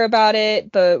talk to her about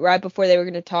it, but right before they were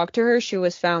going to talk to her, she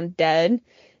was found dead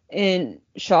and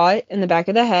shot in the back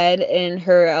of the head in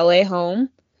her LA home.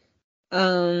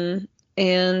 And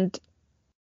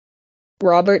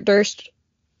Robert Durst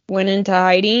went into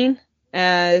hiding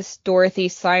as Dorothy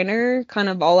Steiner, kind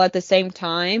of all at the same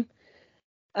time.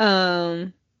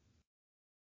 Also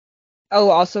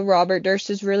Robert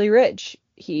Durst is really rich.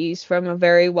 He's from a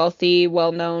very wealthy,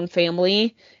 well-known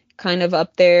family, kind of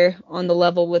up there on the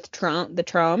level with the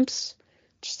Trumps,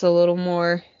 just a little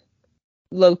more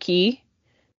low-key.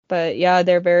 But yeah,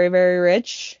 they're very, very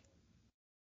rich.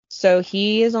 So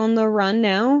he is on the run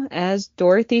now as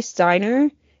Dorothy Steiner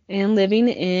and living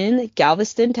in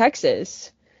Galveston,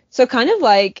 Texas. So kind of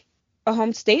like a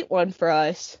home state one for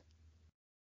us.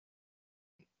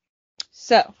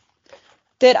 So,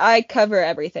 did I cover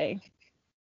everything?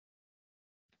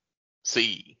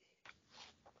 See.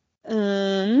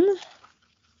 And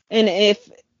if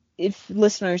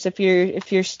listeners, if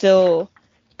you're still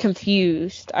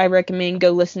confused, I recommend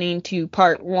go listening to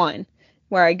part 1,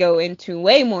 where I go into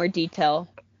way more detail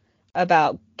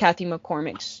about Kathy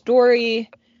McCormick's story,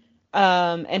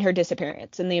 and her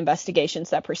disappearance and the investigations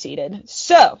that proceeded.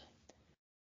 So,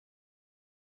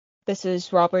 this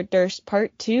is Robert Durst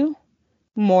part 2.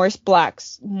 Morris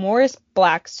Black's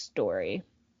story.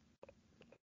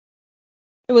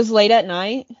 It was late at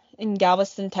night in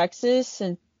Galveston, Texas,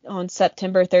 and on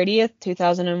September 30th,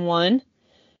 2001,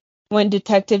 when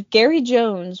Detective Gary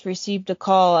Jones received a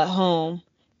call at home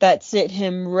that sent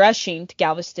him rushing to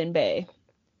Galveston Bay.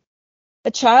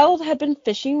 A child had been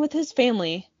fishing with his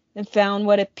family and found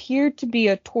what appeared to be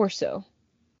a torso.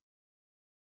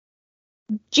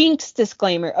 Jinx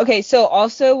disclaimer. Okay, so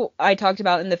also I talked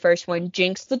about in the first one,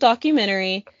 Jinx the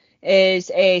documentary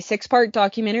is a 6-part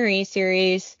documentary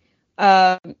series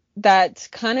that's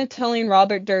kind of telling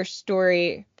Robert Durst's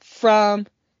story from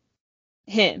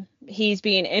him. He's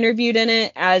being interviewed in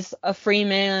it as a free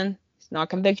man. He's not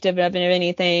convicted of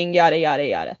anything, yada, yada,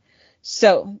 yada.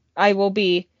 So I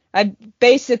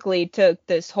basically took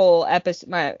this whole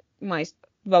episode,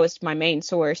 what was my main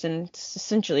source, and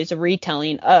essentially it's a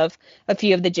retelling of a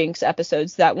few of the Jinx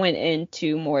episodes that went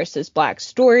into Morris's Black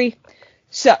story.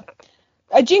 So,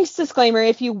 a Jinx disclaimer,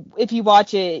 if you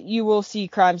watch it, you will see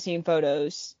crime scene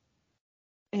photos,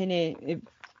 and it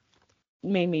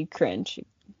made me cringe.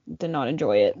 Did not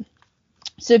enjoy it.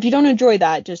 So if you don't enjoy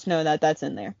that, just know that that's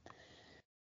in there.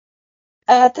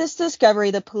 At this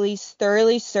discovery, the police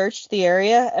thoroughly searched the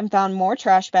area and found more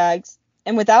trash bags,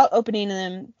 and without opening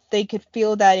them, they could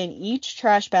feel that in each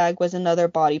trash bag was another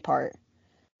body part.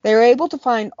 They were able to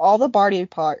find all the body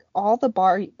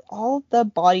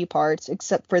parts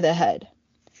except for the head.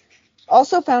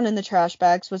 Also found in the trash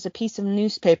bags was a piece of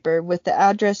newspaper with the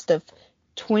address of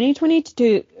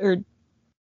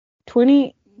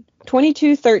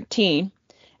 2213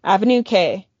 Avenue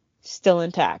K still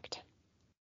intact.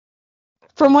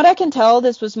 From what I can tell,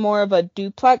 this was more of a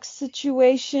duplex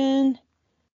situation.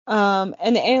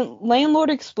 And the landlord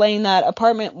explained that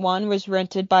apartment 1 was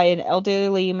rented by an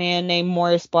elderly man named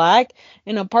Morris Black,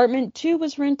 and apartment 2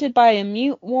 was rented by a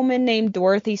mute woman named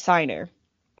Dorothy Siner.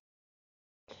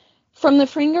 From the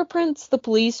fingerprints, the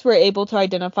police were able to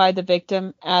identify the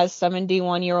victim as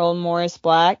 71-year-old Morris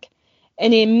Black,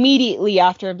 and immediately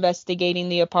after investigating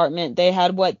the apartment, they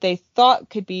had what they thought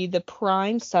could be the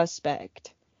prime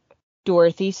suspect,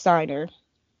 Dorothy Siner.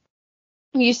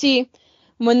 You see,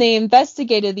 when they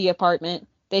investigated the apartment,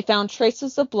 they found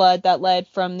traces of blood that led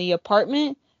from the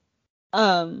apartment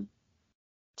to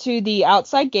the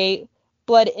outside gate,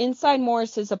 blood inside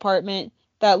Morris's apartment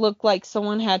that looked like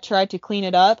someone had tried to clean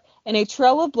it up, and a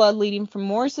trail of blood leading from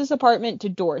Morris's apartment to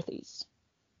Dorothy's.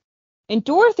 In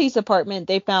Dorothy's apartment,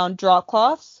 they found drop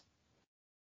cloths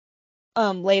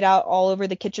laid out all over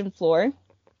the kitchen floor.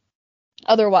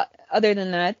 Other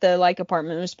than that, the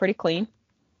apartment was pretty clean.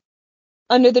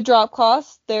 Under the drop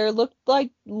cloths, there looked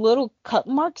like little cut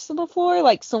marks on the floor,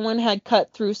 like someone had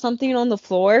cut through something on the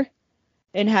floor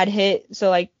and had hit,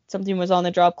 so something was on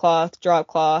the drop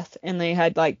cloth, and they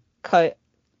had cut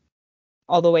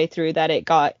all the way through that it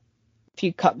got a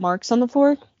few cut marks on the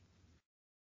floor.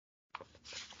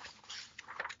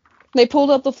 They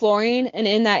pulled up the flooring and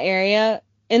in that area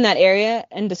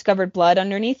and discovered blood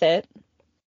underneath it.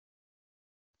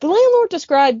 The landlord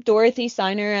described Dorothy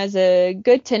Siner as a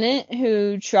good tenant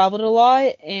who traveled a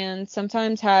lot and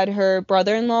sometimes had her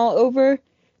brother-in-law over,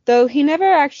 though he never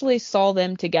actually saw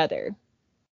them together.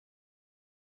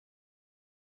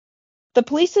 The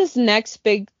police's next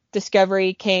big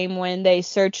discovery came when they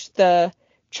searched the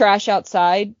trash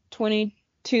outside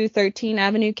 2213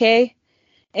 Avenue K.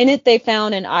 In it, they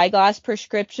found an eyeglass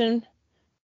prescription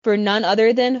for none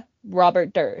other than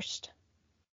Robert Durst.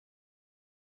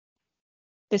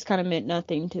 This kind of meant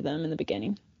nothing to them in the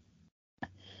beginning.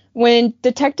 When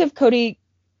Detective Cody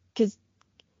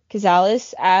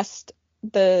Cazalis asked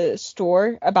the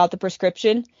store about the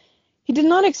prescription, he did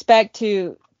not expect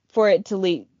for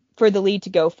the lead to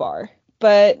go far,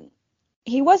 but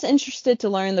he was interested to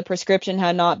learn the prescription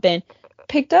had not been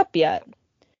picked up yet.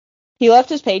 He left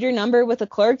his pager number with the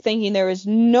clerk, thinking there was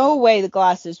no way the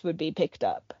glasses would be picked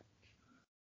up.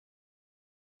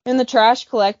 In the trash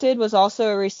collected was also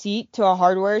a receipt to a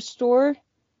hardware store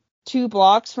 2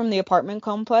 blocks from the apartment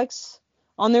complex.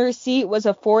 On the receipt was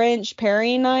a 4-inch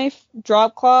paring knife,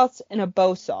 drop cloths, and a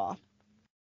bow saw.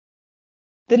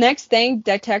 The next thing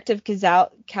Detective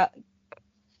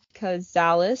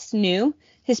Cazalis knew,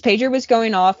 his pager was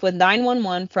going off with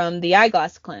 911 from the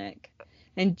eyeglass clinic.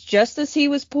 And just as he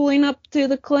was pulling up to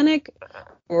the clinic,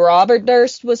 Robert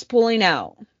Durst was pulling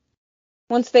out.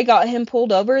 Once they got him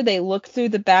pulled over, they looked through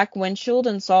the back windshield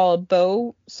and saw a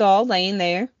bow saw laying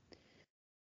there.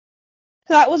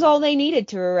 That was all they needed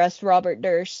to arrest Robert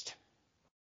Durst.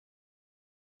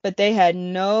 But they had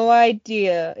no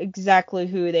idea exactly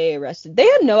who they arrested. They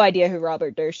had no idea who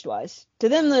Robert Durst was. To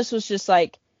them, this was just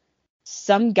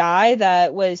some guy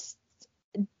that was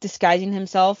disguising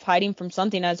himself, hiding from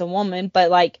something as a woman, but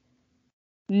like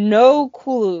no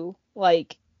clue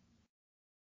like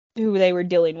who they were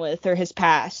dealing with or his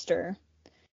past or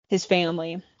his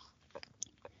family.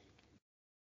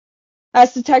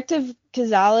 As Detective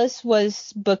Gonzalez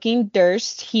was booking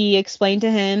Durst, he explained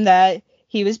to him that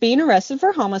he was being arrested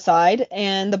for homicide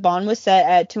and the bond was set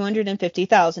at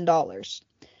 $250,000.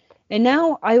 And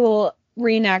now I will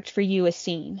reenact for you a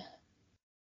scene.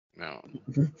 No.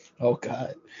 Oh,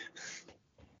 God.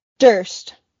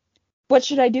 Durst, what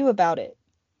should I do about it?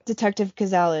 Detective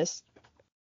Gonzalez,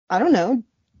 I don't know.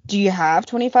 Do you have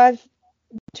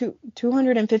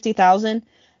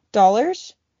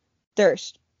 $250,000?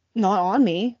 Durst, not on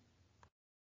me.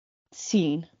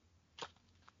 Scene.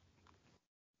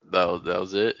 That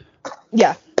was it.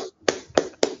 Yeah.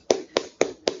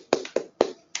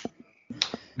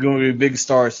 You're going to be a big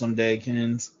star someday,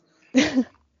 Kens.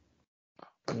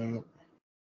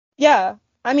 Yeah.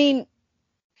 I mean,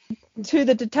 to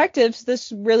the detectives,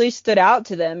 this really stood out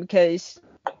to them because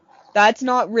that's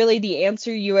not really the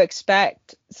answer you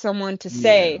expect someone to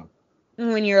say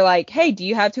when you're like, hey, do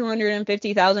you have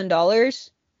 $250,000?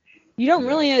 You don't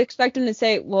really expect them to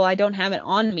say, well, I don't have it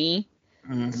on me.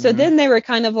 Mm-hmm. So then they were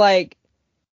kind of like,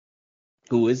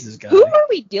 who is this guy? Who are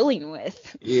we dealing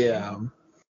with? Yeah.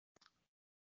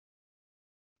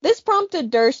 This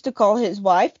prompted Durst to call his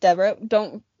wife, Deborah.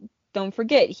 Don't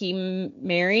forget, he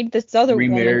married this other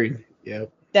Remarried. woman,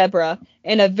 Yep. Deborah,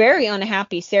 in a very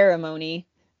unhappy ceremony,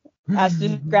 as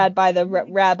described by the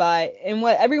rabbi. And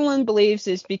what everyone believes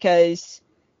is because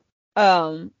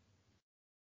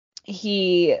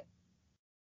he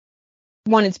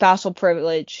wanted spousal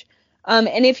privilege.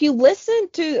 And if you listen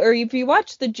to, or if you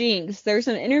watch the Jinx, there's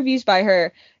some interviews by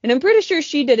her, and I'm pretty sure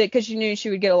she did it because she knew she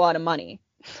would get a lot of money.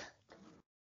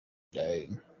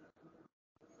 Dang.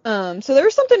 So there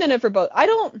was something in it for both.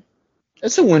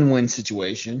 It's a win-win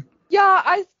situation. Yeah,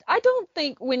 I don't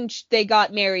think when they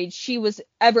got married, she was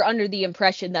ever under the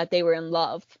impression that they were in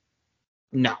love.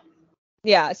 No.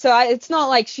 Yeah, so it's not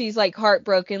like she's like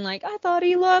heartbroken, like I thought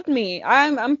he loved me.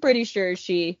 I'm pretty sure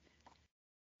she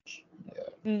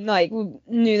like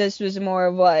knew this was more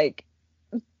of like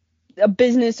a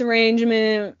business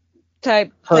arrangement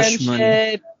type Hush friendship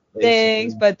money,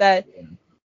 things, but that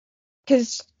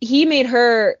because he made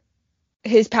her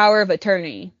his power of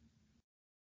attorney.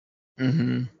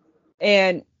 Mm-hmm.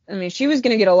 And I mean, she was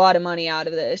gonna get a lot of money out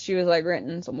of this. She was like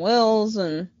written some wills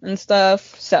and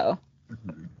stuff. So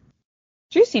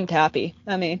she seemed happy.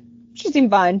 I mean, she seemed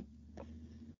fine.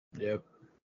 Yep.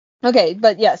 Okay,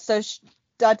 but yes, so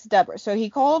that's Deborah. So he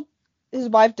called his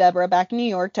wife Deborah back in New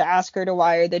York to ask her to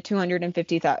wire the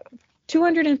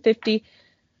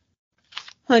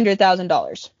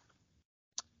 $250,000.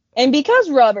 And because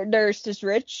Robert Durst is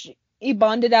rich, he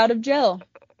bonded out of jail.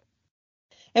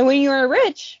 And when you are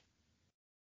rich,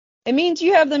 it means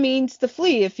you have the means to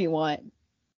flee if you want.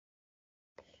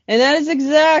 And that is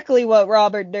exactly what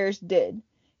Robert Durst did.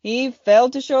 He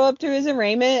failed to show up to his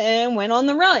arraignment and went on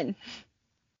the run.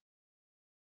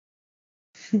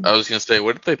 I was gonna say,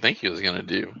 what did they think he was gonna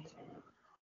do?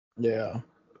 Yeah.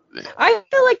 I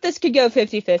feel like this could go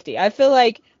 50-50. I feel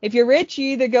like if you're rich,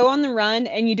 you either go on the run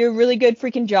and you do a really good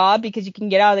freaking job because you can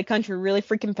get out of the country really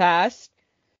freaking fast,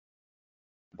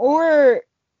 or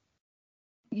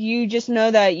you just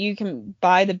know that you can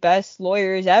buy the best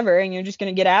lawyers ever and you're just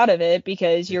going to get out of it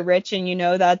because you're rich and you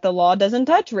know that the law doesn't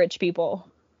touch rich people.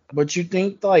 But you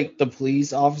think like the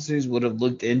police officers would have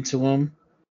looked into him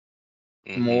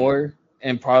more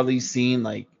and probably seen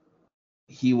like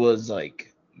he was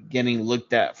like getting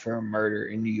looked at for a murder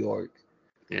in New York.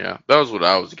 Yeah, that was what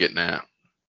I was getting at.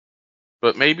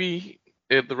 But maybe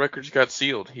if the records got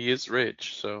sealed, he is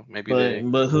rich, so maybe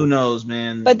But who knows,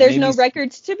 man? But there's no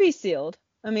records to be sealed.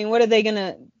 I mean, what are they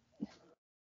gonna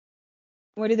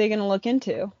look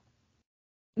into?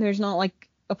 There's not like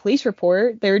a police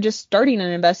report. They're just starting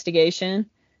an investigation.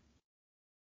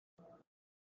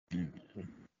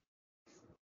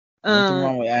 Nothing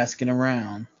wrong with asking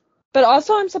around. But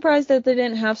also, I'm surprised that they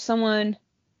didn't have someone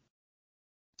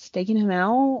staking him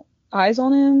out, eyes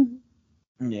on him.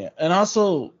 Yeah, and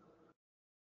also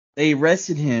they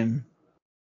arrested him,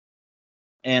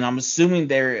 and I'm assuming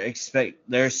they're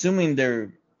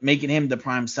making him the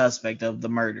prime suspect of the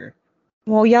murder.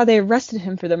 Well, yeah, they arrested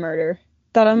him for the murder.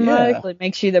 That automatically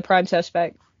makes you the prime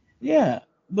suspect. Yeah,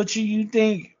 but you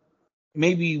think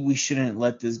maybe we shouldn't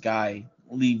let this guy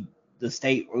leave the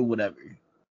state or whatever.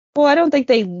 Well, I don't think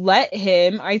they let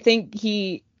him. I think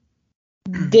he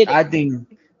did it. I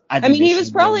mean, he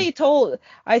was probably told.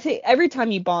 I think every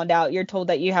time you bond out, you're told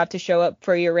that you have to show up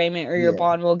for your arraignment or your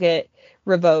bond will get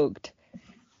revoked.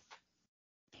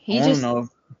 He I want just to know if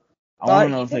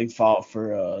thought, they fought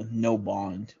for no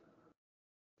bond.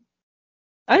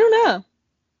 I don't know.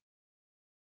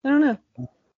 I don't know.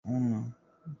 I don't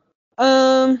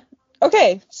know.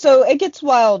 Okay, so it gets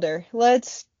wilder.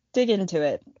 Let's dig into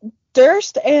it.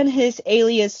 Durst and his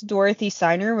alias Dorothy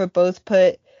Signer were both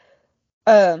put.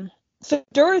 So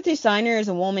Dorothy Signer is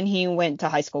a woman he went to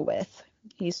high school with.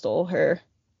 He stole her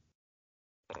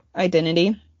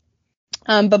identity.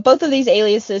 But both of these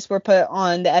aliases were put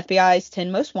on the FBI's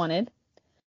 10 Most Wanted.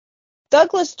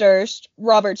 Douglas Durst,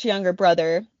 Robert's younger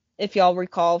brother, if y'all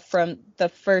recall from the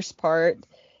first part,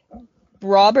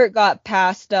 Robert got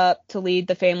passed up to lead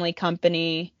the family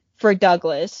company for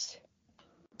Douglas,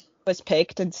 was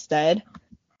picked instead.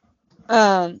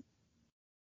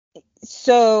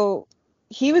 So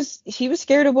he was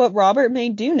scared of what Robert may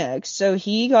do next, so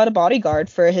he got a bodyguard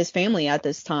for his family at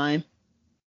this time.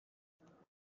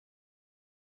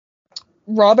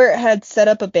 Robert had set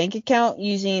up a bank account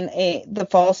using the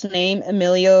false name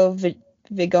Emilio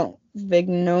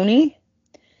Vignoni.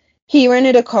 He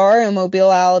rented a car in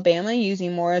Mobile, Alabama,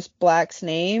 using Morris Black's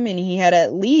name, and he had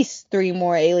at least 3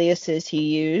 more aliases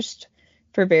he used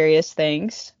for various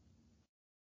things.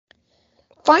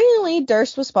 Finally,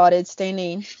 Durst was spotted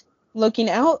standing, looking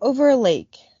out over a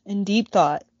lake in deep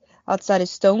thought outside a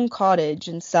stone cottage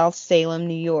in South Salem,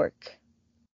 New York.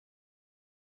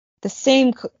 The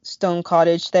same stone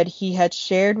cottage that he had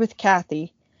shared with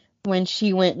Kathy when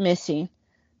she went missing.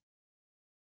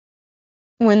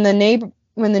 When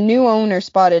the new owner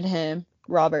spotted him,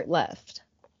 Robert left.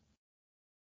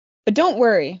 But don't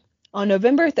worry, on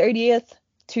November 30th,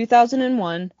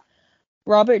 2001,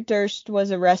 Robert Durst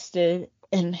was arrested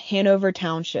in Hanover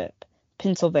Township,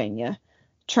 Pennsylvania,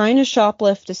 trying to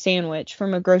shoplift a sandwich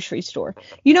from a grocery store.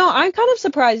 You know, I'm kind of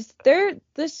surprised.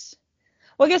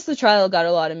 Well, I guess the trial got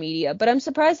a lot of media, but I'm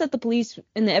surprised that the police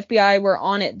and the FBI were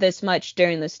on it this much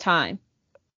during this time.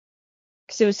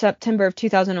 Because it was September of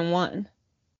 2001.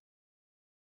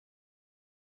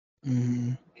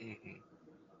 Mm-hmm.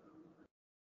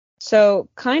 So,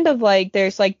 kind of like,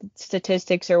 there's like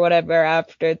statistics or whatever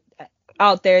out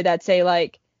there that say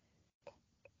like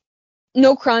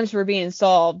no crimes were being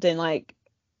solved in like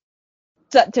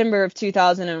September of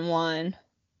 2001.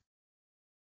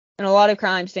 And a lot of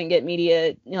crimes didn't get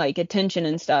media like attention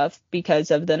and stuff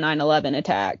because of the 9/11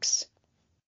 attacks.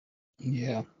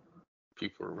 Yeah.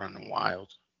 People are running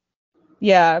wild.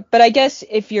 Yeah, but I guess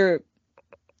if you're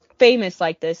famous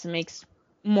like this, it makes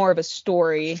more of a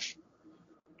story.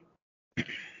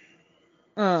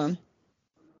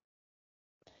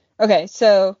 Okay,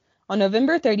 so on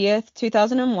November 30th,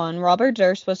 2001, Robert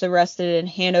Durst was arrested in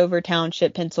Hanover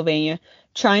Township, Pennsylvania,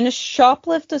 trying to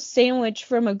shoplift a sandwich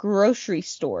from a grocery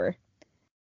store.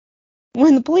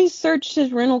 When the police searched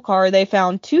his rental car, they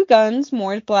found 2 guns,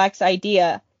 Morris Black's ID,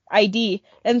 and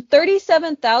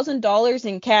 $37,000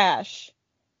 in cash.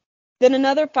 Then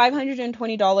another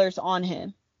 $520 on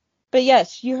him. But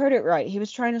yes, you heard it right. He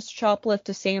was trying to shoplift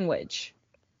a sandwich.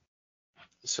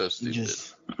 So stupid.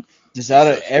 Just out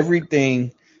of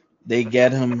everything, they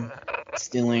get him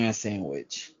stealing a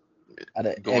sandwich.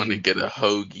 Going to get a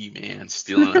hoagie, man.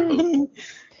 Stealing a hoagie.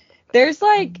 There's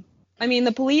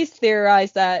the police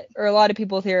theorized that, or a lot of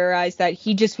people theorized that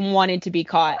he just wanted to be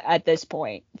caught at this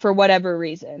point for whatever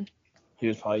reason. He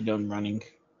was probably done running.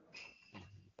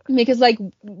 Because, like,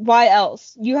 why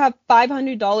else? You have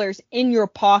 $500 in your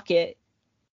pocket.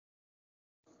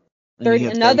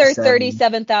 Another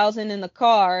 $37,000 in the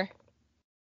car.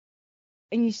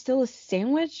 And you steal a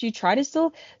sandwich? You try to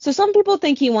steal? So some people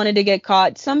think he wanted to get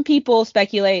caught. Some people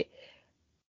speculate,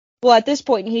 well, at this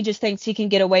point, he just thinks he can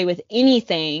get away with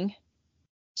anything.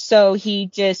 So he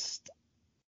just,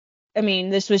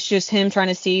 this was just him trying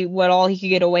to see what all he could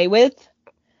get away with.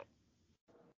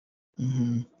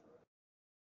 Mm-hmm.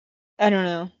 I don't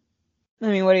know.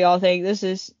 What do y'all think?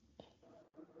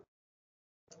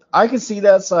 I can see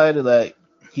that side of that.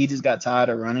 He just got tired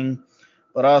of running,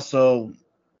 but also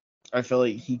I feel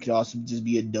like he could also just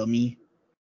be a dummy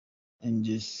and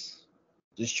just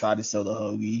try to sell the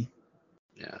hoagie.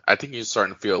 Yeah, I think he's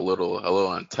starting to feel a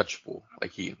little untouchable.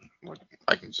 Like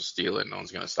I can just steal it. No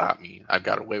one's gonna stop me. I've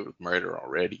got away with murder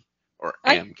already, or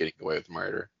am getting away with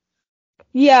murder.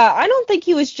 Yeah, I don't think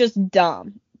he was just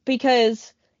dumb,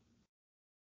 because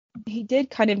he did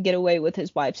kind of get away with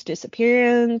his wife's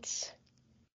disappearance.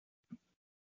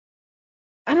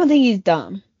 I don't think he's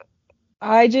dumb.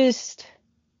 I don't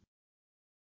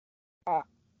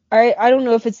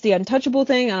know if it's the untouchable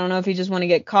thing. I don't know if he just want to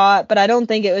get caught, but I don't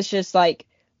think it was just like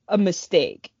a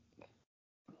mistake.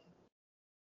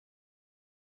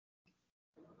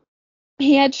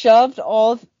 He had shoved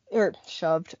all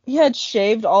He had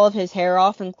shaved all of his hair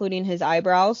off, including his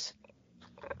eyebrows.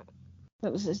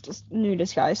 That was his new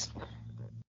disguise.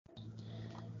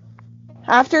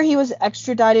 After he was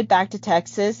extradited back to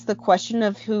Texas, the question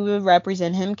of who would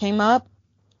represent him came up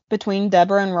between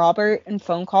Deborah and Robert in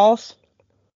phone calls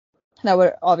that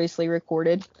were obviously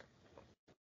recorded.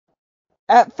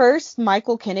 At first,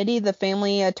 Michael Kennedy, the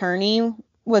family attorney,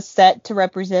 was set to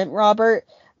represent Robert,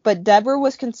 but Deborah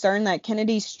was concerned that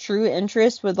Kennedy's true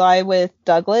interest would lie with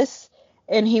Douglas,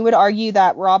 and he would argue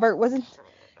that Robert wasn't.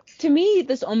 To me,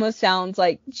 this almost sounds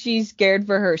like she's scared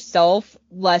for herself,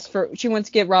 less for. She wants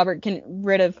to get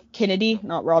rid of Kennedy,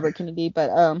 not Robert Kennedy,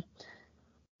 but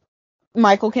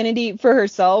Michael Kennedy for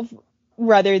herself,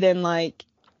 rather than like.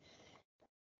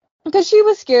 Because she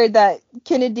was scared that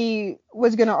Kennedy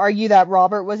was going to argue that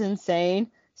Robert was insane,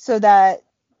 so that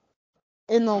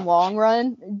in the long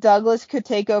run, Douglas could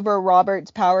take over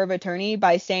Robert's power of attorney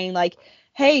by saying, like,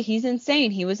 hey, he's insane.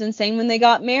 He was insane when they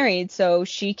got married, so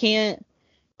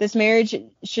this marriage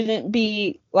shouldn't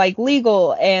be, like,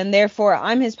 legal, and therefore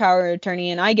I'm his power of attorney,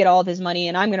 and I get all of his money,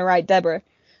 and I'm going to write Deborah.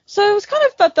 So it was kind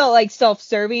of felt like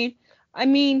self-serving. I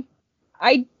mean,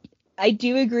 I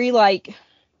do agree, like...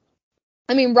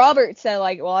 I mean, Robert said,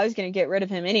 like, well, I was going to get rid of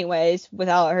him anyways,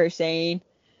 without her saying.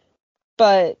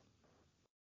 But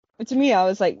to me, I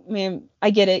was like, man, I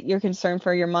get it. You're concerned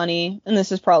for your money, and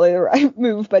this is probably the right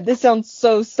move, but this sounds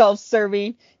so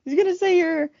self-serving. He's going to say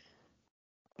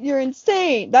you're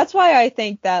insane. That's why I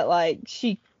think that, like,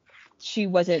 she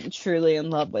wasn't truly in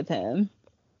love with him.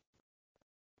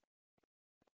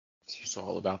 It's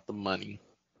all about the money.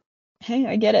 Hey,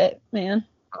 I get it, man.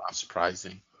 Not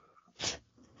surprising.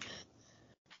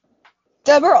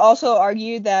 Deborah also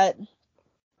argued that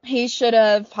he should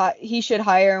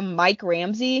hire Mike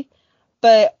Ramsey,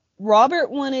 but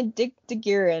Robert wanted Dick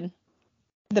DeGuerin,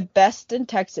 the best in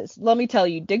Texas. Let me tell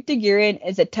you, Dick DeGuerin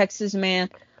is a Texas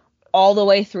man all the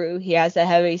way through. He has a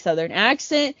heavy Southern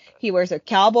accent. He wears a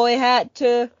cowboy hat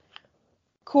to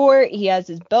court. He has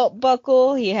his belt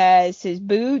buckle. He has his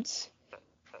boots.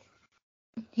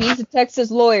 He's a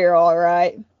Texas lawyer, all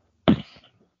right.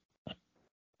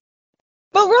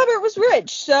 But Robert was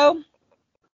rich, so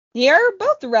he hired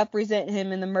both to represent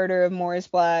him in the murder of Morris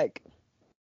Black.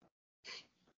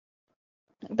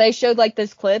 They showed, like,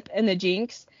 this clip in the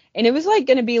Jinx, and it was, like,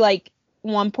 going to be, like,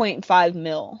 1.5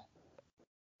 mil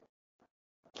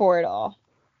for it all.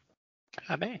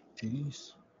 God dang.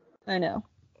 Jeez. I know.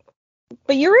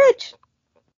 But you're rich.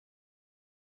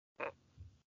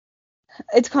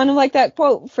 It's kind of like that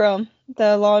quote from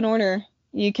the Law and Order.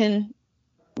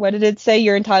 What did it say?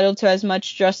 You're entitled to as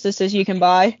much justice as you can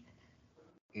buy.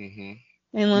 Mm-hmm.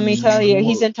 And let me tell you,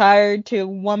 he's entitled to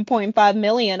 1.5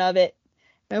 million of it.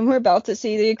 And we're about to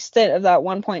see the extent of that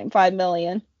 1.5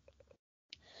 million.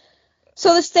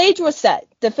 So the stage was set.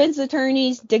 Defense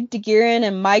attorneys Dick DeGuerin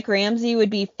and Mike Ramsey would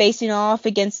be facing off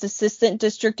against Assistant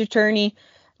District Attorney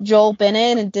Joel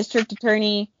Bennett and District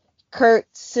Attorney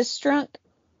Kurt Sistrunk.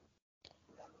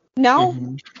 Now,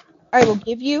 I will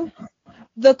give you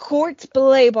the court's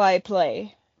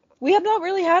play-by-play. We have not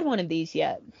really had one of these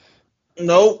yet.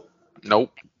 Nope.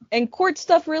 And court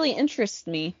stuff really interests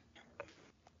me,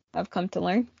 I've come to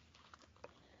learn.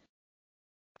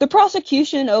 The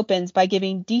prosecution opens by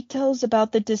giving details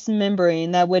about the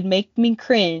dismembering that would make me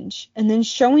cringe, and then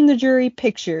showing the jury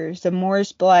pictures of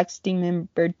Morris Black's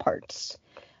dismembered parts.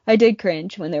 I did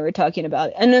cringe when they were talking about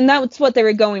it. And then that's what they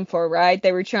were going for, right?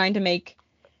 They were trying to make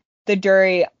the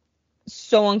jury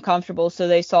so uncomfortable, so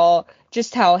they saw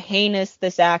just how heinous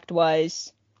this act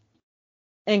was,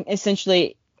 and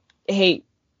essentially hate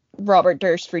Robert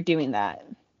Durst for doing that.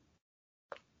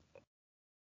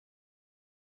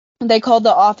 They called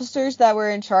the officers that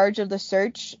were in charge of the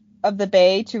search of the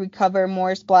bay to recover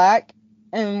Morris Black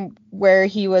and where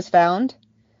he was found.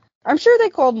 I'm sure they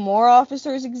called more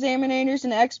officers, examinators,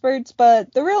 and experts,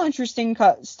 but the real interesting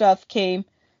stuff came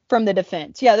from the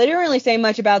defense. Yeah, they didn't really say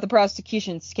much about the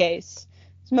prosecution's case.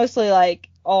 It's mostly like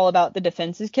all about the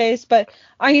defense's case, but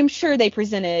I am sure they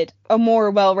presented a more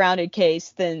well-rounded case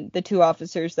than the two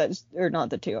officers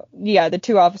the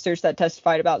two officers that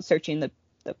testified about searching the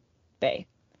bay.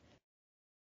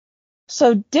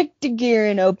 So Dick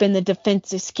DeGuerin opened the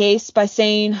defense's case by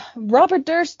saying Robert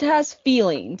Durst has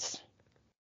feelings,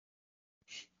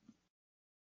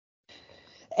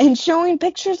 and showing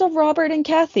pictures of Robert and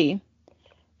Kathy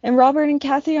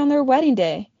on their wedding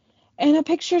day, and a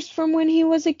picture from when he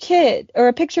was a kid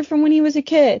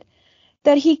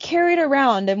that he carried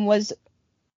around and was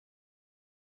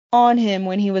on him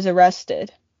when he was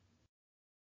arrested.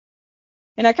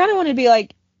 And I kind of want to be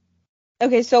like,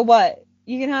 okay, so what?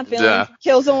 You can have feelings,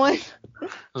 kill someone.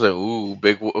 was like,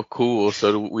 ooh, cool.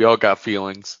 So we all got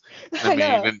feelings. I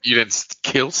know. You didn't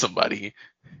kill somebody.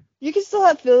 You can still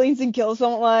have feelings and kill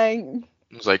someone. Like,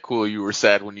 It was like, cool, you were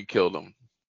sad when you killed him.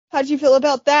 how'd you feel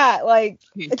about that? Like,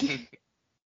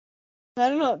 I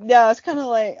don't know. Yeah, it's kind of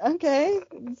like, okay.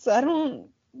 So I don't,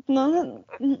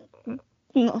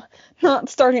 not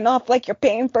starting off like you're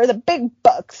paying for the big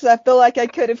bucks. I feel like I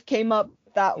could have came up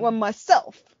with that one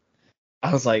myself.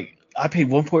 I was like, I paid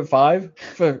 1.5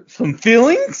 for some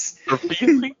feelings? For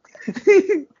feelings?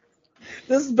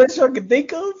 This is the best I could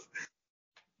think of?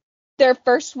 Their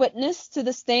first witness to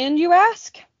the stand, you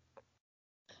ask?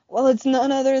 Well, it's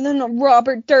none other than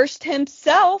Robert Durst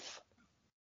himself.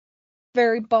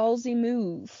 Very ballsy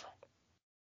move.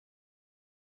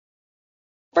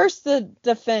 First, the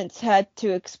defense had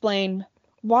to explain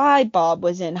why Bob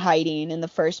was in hiding in the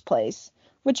first place,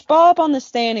 which Bob on the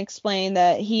stand explained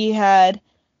that he had,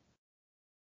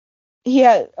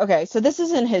 okay, so this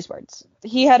is in his words.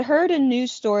 He had heard a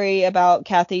news story about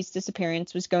Kathy's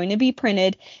disappearance was going to be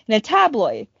printed in a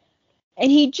tabloid,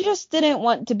 and he just didn't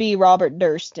want to be Robert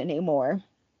Durst anymore.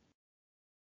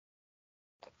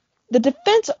 The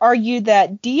defense argued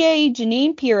that DA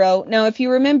Jeanine Pirro, now if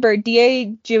you remember,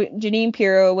 DA Jeanine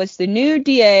Pirro was the new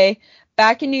DA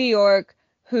back in New York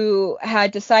who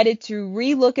had decided to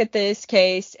relook at this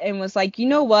case and was like, you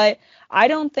know what, I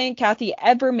don't think Kathy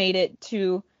ever made it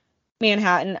to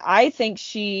Manhattan. I think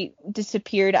she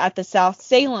disappeared at the South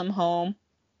Salem home.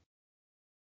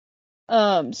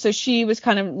 So she was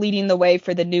kind of leading the way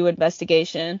for the new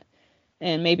investigation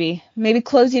and maybe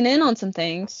closing in on some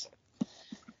things.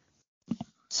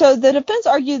 So the defense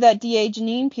argued that DA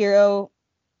Jeanine Pirro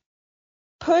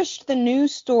pushed the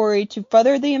news story to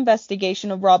further the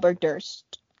investigation of Robert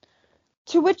Durst,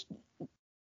 to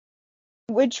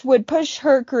which would push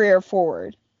her career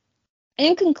forward.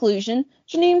 In conclusion,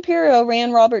 Jeanine Pirro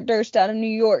ran Robert Durst out of New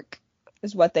York,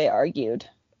 is what they argued.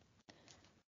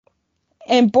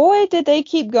 And boy, did they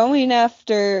keep going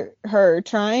after her,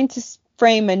 trying to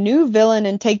frame a new villain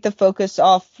and take the focus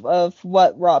off of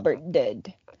what Robert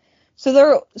did.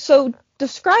 So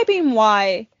describing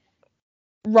why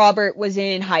Robert was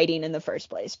in hiding in the first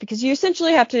place, because you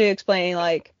essentially have to explain,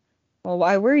 like, well,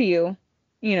 why were you,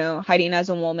 hiding as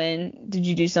a woman? Did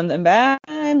you do something bad?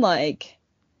 Like,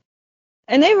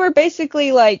 and they were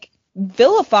basically like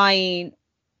vilifying.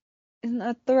 Isn't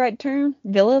that the right term?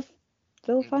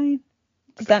 Vilifying?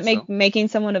 Does that make making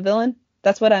someone a villain?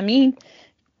 That's what I mean.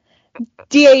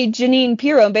 DA Jeanine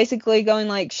Pirro basically going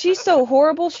like, she's so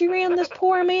horrible, she ran this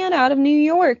poor man out of New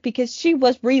York because she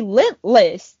was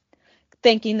relentless,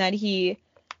 thinking that he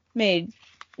made,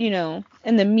 in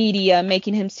the media,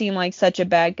 making him seem like such a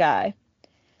bad guy.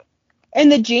 And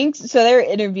the Jinx, so they're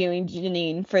interviewing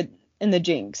Jeanine in the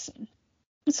Jinx.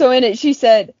 So in it, she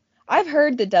said, I've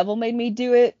heard the devil made me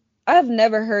do it. I've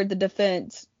never heard the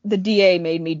defense, the DA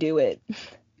made me do it.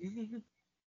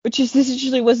 Which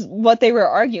essentially was what they were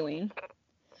arguing.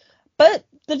 But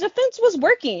the defense was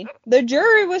working. The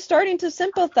jury was starting to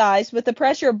sympathize with the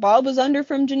pressure Bob was under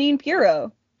from Jeanine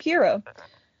Pirro.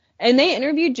 And they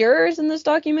interviewed jurors in this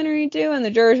documentary too, and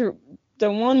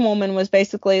the one woman was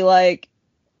basically like,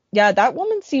 yeah, that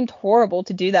woman seemed horrible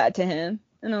to do that to him.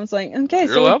 And I was like, okay,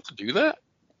 you're allowed to do that?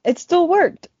 It still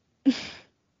worked.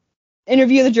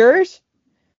 Interview the jurors?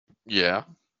 Yeah.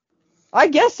 I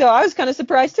guess so. I was kind of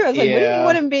surprised too. I was like, what do you mean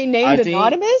wouldn't be named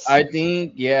anonymous? I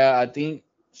think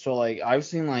so. Like, I've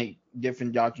seen like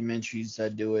different documentaries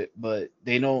that do it, but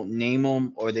they don't name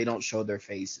them or they don't show their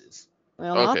faces.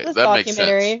 Well, not this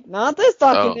documentary. Not this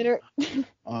documentary.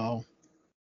 Oh.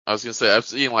 I was gonna say, I've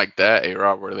seen like that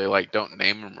A-Rob where they like don't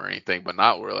name them or anything, but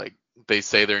not where like they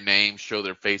say their name, show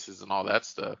their faces, and all that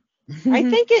stuff. I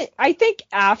think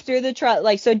after the trial,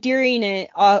 like, so during it,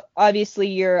 obviously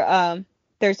you're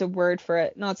there's a word for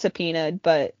it, not subpoenaed,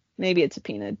 but maybe it's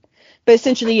subpoenaed. But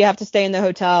essentially you have to stay in the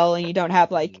hotel and you don't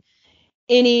have like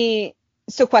any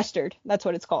sequestered. That's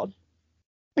what it's called.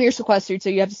 You're sequestered, so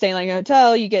you have to stay in like a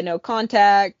hotel. You get no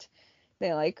contact.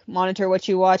 They like monitor what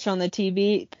you watch on the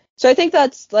TV. So I think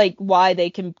that's like why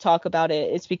they can talk about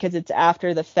it. It's because it's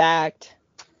after the fact.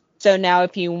 So now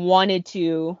if you wanted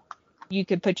to, you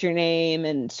could put your name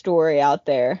and story out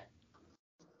there.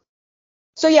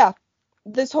 So yeah,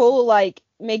 this whole like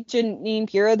make Jeanine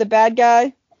Pirro the bad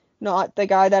guy, not the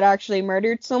guy that actually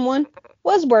murdered someone,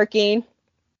 was working.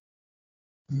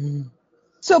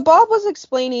 So Bob was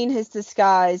explaining his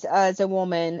disguise as a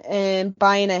woman and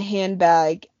buying a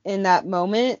handbag in that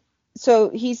moment. So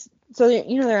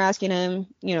they're asking him,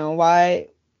 why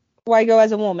go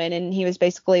as a woman? And he was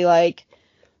basically like,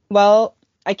 well,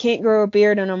 I can't grow a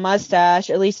beard and a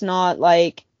mustache, at least not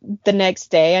like the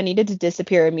next day. I needed to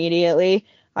disappear immediately.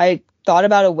 I thought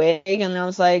about a wig, and I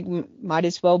was like, might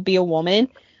as well be a woman.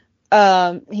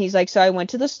 He's like, so I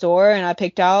went to the store, and I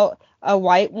picked out a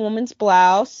white woman's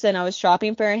blouse, and I was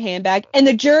shopping for a handbag, and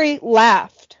the jury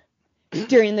laughed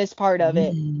during this part of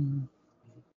it.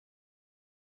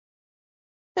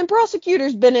 And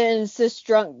prosecutors Bennett and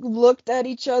Sistrunk looked at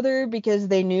each other because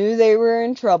they knew they were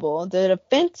in trouble. The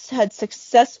defense had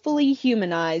successfully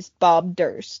humanized Bob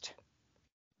Durst.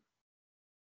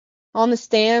 On the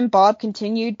stand, Bob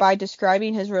continued by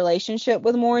describing his relationship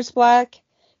with Morris Black.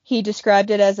 He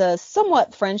described it as a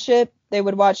somewhat friendship. They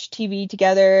would watch TV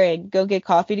together and go get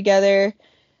coffee together.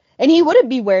 And he wouldn't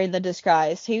be wearing the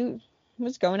disguise. He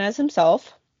was going as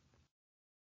himself.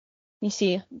 You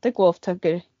see, Dick Wolf took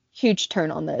a huge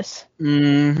turn on this.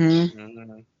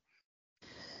 Mm-hmm.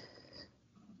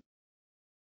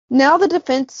 Now the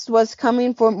defense was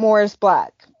coming for Morris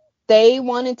Black. They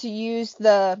wanted to use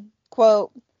the,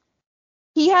 quote,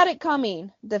 he had it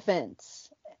coming defense.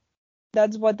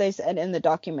 That's what they said in the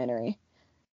documentary.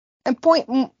 And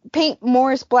paint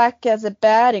Morris Black as a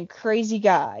bad and crazy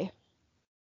guy.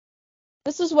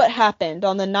 This is what happened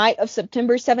on the night of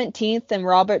September 17th, in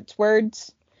Robert's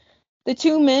words. The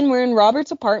two men were in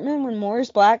Robert's apartment when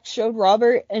Morris Black showed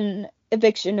Robert an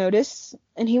eviction notice,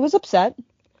 and he was upset.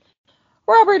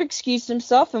 Robert excused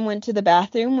himself and went to the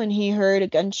bathroom when he heard a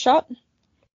gunshot.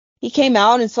 He came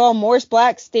out and saw Morris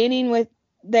Black standing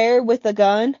there with a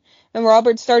gun, and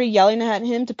Robert started yelling at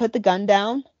him to put the gun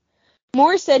down.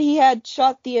 Morris said he had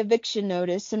shot the eviction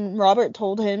notice, and Robert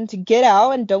told him to get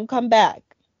out and don't come back.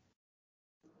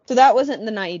 So that wasn't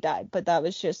the night he died, but that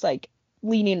was just like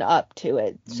leading up to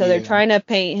it. So they're trying to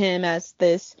paint him as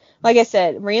this. Like I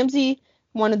said, Ramsey,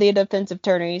 one of the defense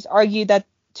attorneys, argued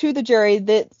to the jury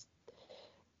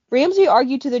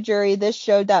this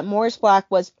showed that Morris Black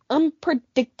was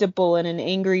unpredictable in an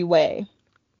angry way.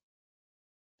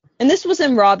 And this was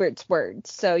in Robert's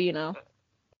words, so,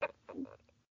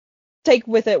 take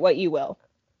with it what you will.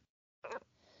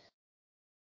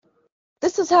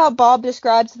 This is how Bob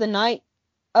describes the night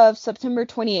of September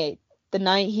 28th, the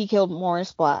night he killed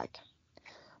Morris Black.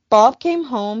 Bob came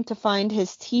home to find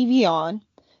his TV on,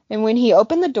 and when he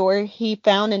opened the door, he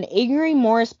found an angry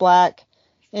Morris Black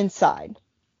inside.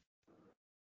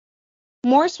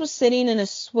 Morris was sitting in a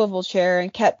swivel chair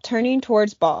and kept turning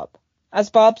towards Bob. As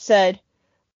Bob said,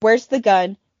 "Where's the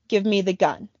gun? Give me the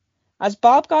gun." As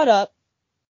Bob got up,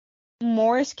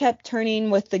 Morris kept turning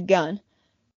with the gun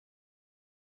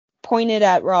pointed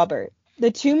at Robert. The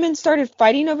two men started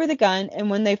fighting over the gun, and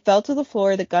when they fell to the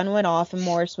floor, the gun went off and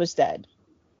Morris was dead.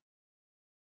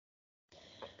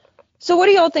 So what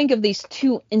do y'all think of these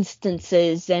two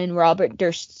instances in Robert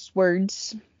Durst's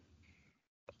words?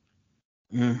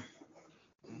 Mm.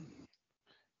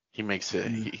 He makes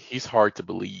it. He's hard to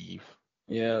believe.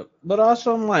 Yeah, but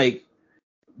also I'm like,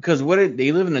 because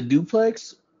they live in a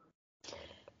duplex?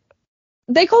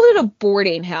 They called it a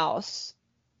boarding house,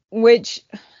 which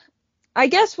I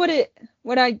guess what it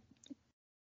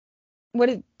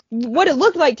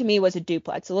looked like to me was a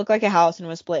duplex. It looked like a house and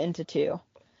was split into two.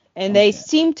 And they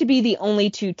seemed to be the only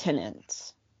two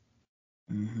tenants.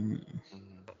 Mm-hmm.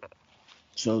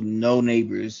 So no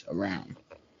neighbors around.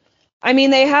 I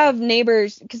mean, they have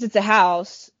neighbors because it's a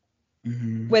house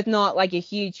mm-hmm. with not like a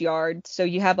huge yard. So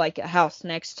you have like a house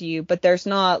next to you, but there's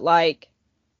not like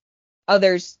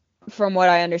others, from what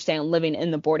I understand, living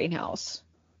in the boarding house.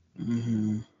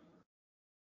 Mm-hmm.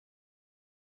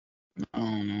 I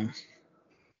don't know.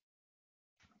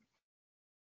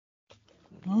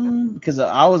 Because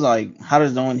I was like, how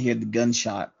does no one hear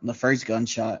the first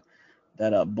gunshot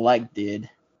that Black did?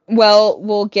 Well,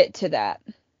 we'll get to that.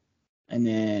 And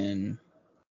then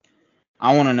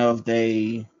I want to know if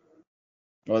they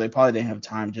probably didn't have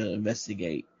time to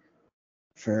investigate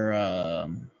for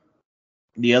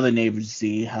the other neighbors to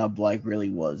see how Black really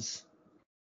was.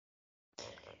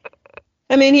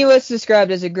 I mean, he was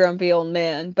described as a grumpy old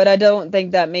man, but I don't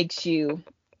think that makes you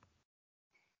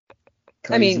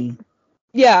crazy. I mean,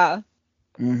 yeah.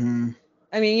 Mm-hmm.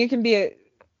 I mean, you can be a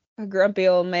grumpy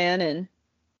old man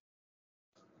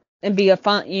and be a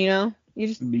fun, you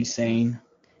just be sane.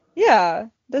 Yeah,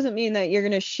 doesn't mean that you're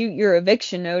gonna shoot your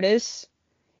eviction notice.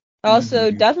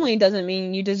 Also, definitely doesn't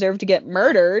mean you deserve to get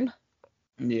murdered.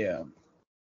 Yeah.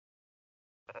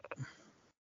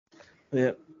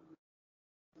 Yep.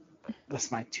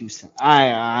 That's my 2 cents.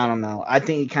 I don't know. I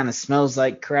think it kind of smells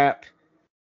like crap.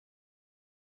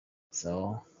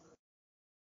 So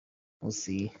we'll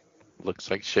see.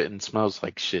 Looks like shit and smells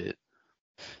like shit.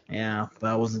 Yeah,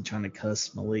 but I wasn't trying to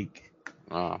cuss Malik.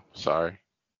 Oh, sorry.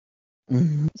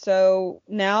 Mm-hmm. So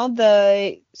now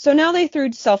they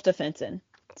threw self-defense in.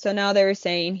 So now they were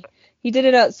saying he did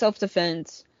it out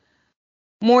self-defense.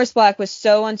 Morris Black was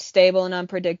so unstable and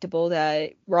unpredictable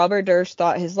that Robert Durst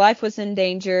thought his life was in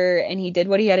danger, and he did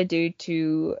what he had to do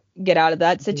to get out of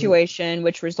that situation,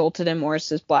 which resulted in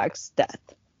Morris Black's death.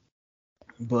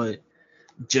 But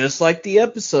just like the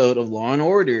episode of Law and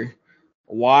Order,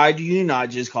 why do you not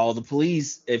just call the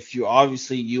police if you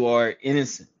are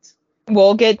innocent?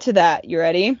 We'll get to that. You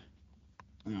ready?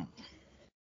 Mm.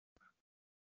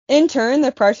 In turn,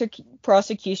 the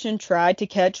prosecution tried to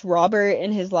catch Robert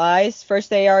in his lies. First,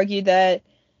 they argued that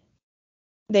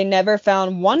they never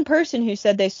found one person who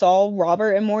said they saw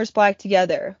Robert and Morris Black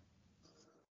together.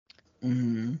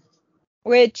 Mm-hmm.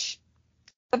 Which,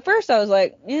 at first, I was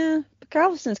like, yeah,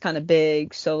 Galveston's kind of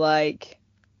big, so like...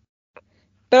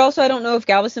 But also, I don't know if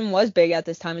Galveston was big at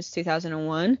this time. It's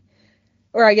 2001.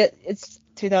 Or I guess it's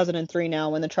 2003 now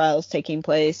when the trial is taking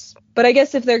place. But I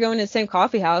guess if they're going to the same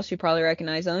coffee house, you probably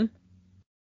recognize them.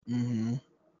 Mm-hmm.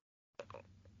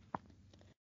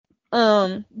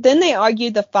 Then they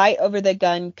argued the fight over the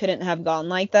gun couldn't have gone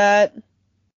like that.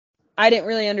 I didn't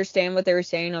really understand what they were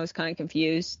saying. I was kind of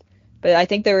confused. But I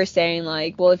think they were saying,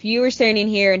 like, well, if you were standing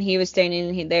here and he was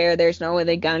standing there, there's no way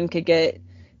the gun could get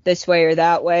this way or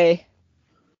that way.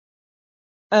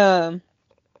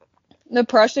 The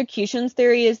prosecution's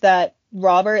theory is that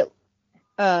Robert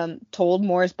told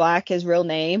Morris Black his real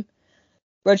name,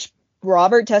 which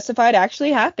Robert testified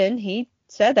actually happened. He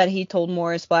said that he told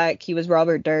Morris Black he was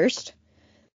Robert Durst.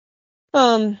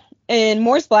 And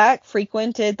Morris Black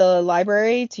frequented the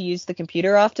library to use the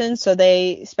computer often, so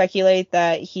they speculate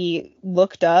that he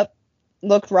looked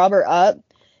Robert up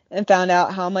and found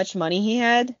out how much money he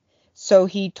had. So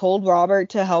he told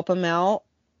Robert to help him out.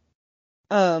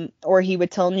 Or he would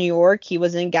tell New York he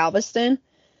was in Galveston.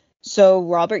 So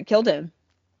Robert killed him.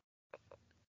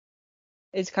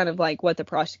 It's kind of like what the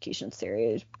prosecution's theory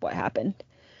is, what happened.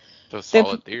 It's a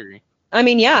solid theory. I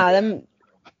mean, yeah,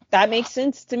 that makes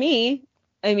sense to me.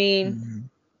 I mean, Mm-hmm.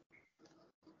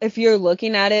 if you're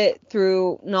looking at it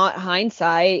through not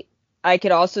hindsight, I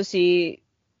could also see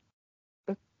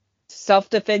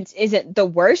self-defense isn't the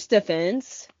worst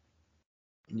defense.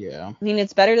 Yeah. I mean,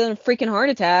 it's better than a freaking heart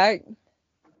attack.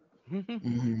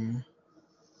 Mm-hmm.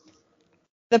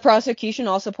 The prosecution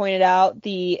also pointed out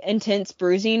the intense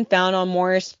bruising found on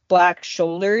Morris Black's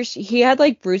shoulders. He had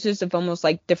like bruises of almost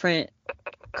like different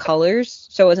colors,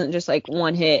 so it wasn't just like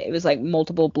one hit, it was like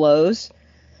multiple blows.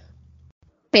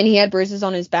 And he had bruises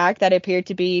on his back that appeared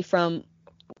to be from,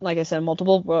 like I said,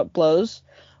 multiple blows.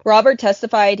 Robert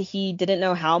testified he didn't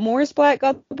know how Morris Black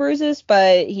got the bruises,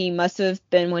 but he must have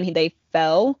been when they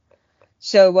fell.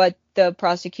 So what the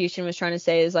prosecution was trying to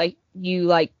say is like, you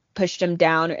like pushed him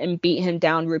down and beat him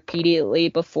down repeatedly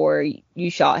before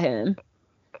you shot him.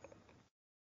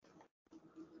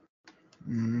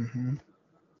 Mm-hmm.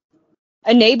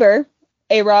 A neighbor,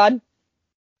 A-Rod,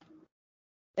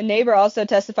 a neighbor also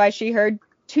testified she heard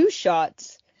 2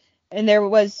 shots, and there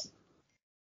was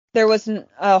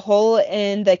a hole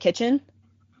in the kitchen.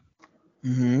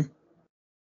 Mm-hmm.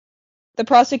 The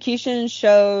prosecution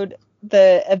showed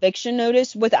the eviction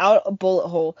notice without a bullet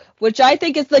hole, which I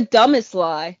think is the dumbest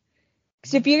lie.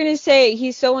 Because if you're going to say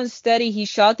he's so unsteady he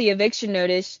shot the eviction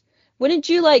notice, wouldn't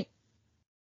you, like,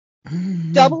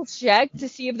 double check to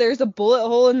see if there's a bullet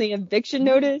hole in the eviction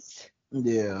notice?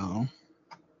 Yeah.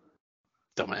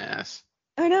 Dumbass.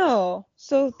 I know.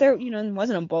 So there,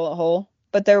 wasn't a bullet hole,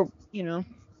 but there,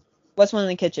 was one in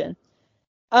the kitchen.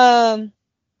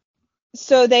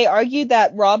 So they argued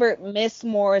that Robert missed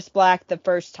Morris Black the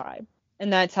first time,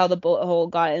 and that's how the bullet hole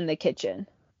got in the kitchen.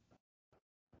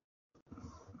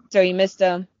 So he missed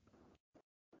him,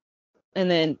 and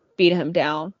then beat him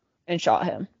down and shot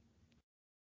him.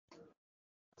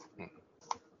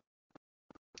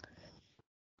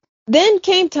 Then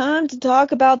came time to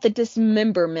talk about the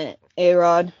dismemberment,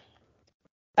 A-Rod.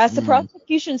 As the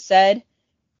prosecution said,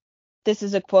 this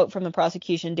is a quote from the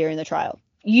prosecution during the trial,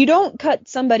 "You don't cut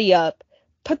somebody up,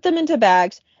 put them into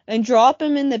bags, and drop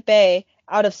them in the bay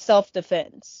out of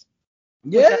self-defense."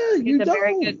 Yeah, you It's a don't.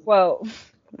 very good quote.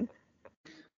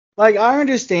 Like, I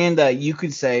understand that you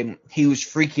could say he was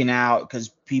freaking out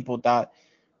because he thought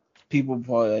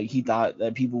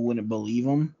that people wouldn't believe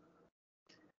him.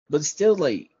 But still,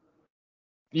 like,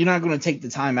 you're not going to take the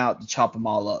time out to chop them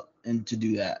all up and to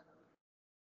do that.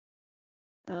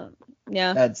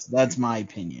 Yeah. That's my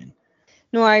opinion.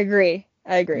 No, I agree.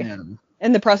 Yeah.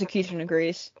 And the prosecution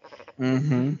agrees.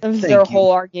 Mm-hmm. It was their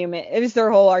whole argument. It was their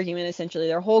whole argument, essentially.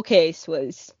 Their whole case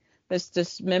was this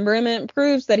dismemberment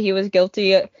proves that he was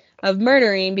guilty of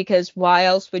murdering, because why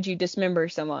else would you dismember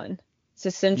someone? It's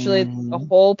essentially the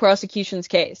whole prosecution's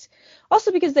case.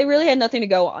 Also because they really had nothing to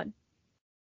go on.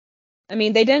 I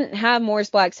mean, they didn't have Morris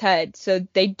Black's head, so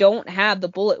they don't have the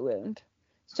bullet wound.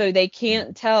 So they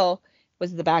can't tell,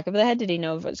 was it the back of the head? Did he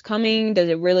know if it was coming? Does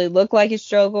it really look like a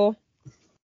struggle?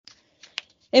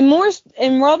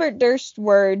 In Robert Durst's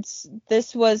words,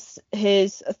 this was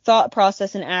his thought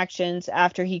process and actions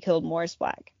after he killed Morris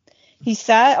Black. He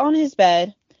sat on his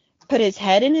bed, put his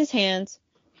head in his hands,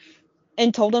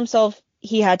 and told himself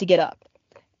he had to get up.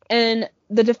 And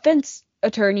the defense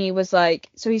attorney was like,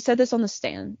 so he said this on the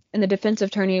stand, and the defense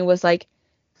attorney was like,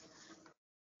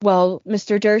 well,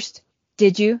 Mr. Durst,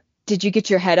 did you get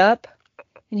your head up?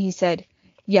 And he said,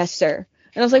 yes, sir.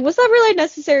 And I was like, was that really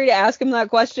necessary to ask him that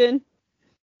question?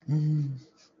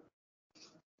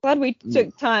 Glad we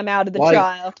took time out of the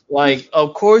trial. Like,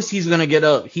 of course he's gonna get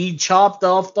up. He chopped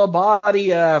off the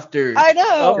body after. I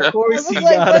know. Of course he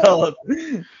got up.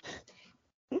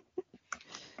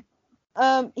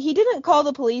 He didn't call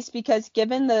the police because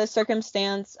given the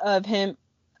circumstance of him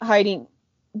hiding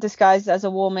disguised as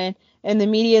a woman and the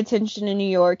media attention in New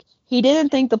York, he didn't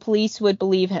think the police would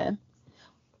believe him.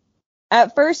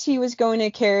 At first, he was going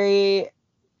to carry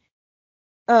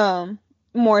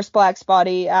Morris Black's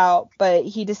body out, but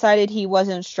he decided he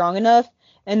wasn't strong enough,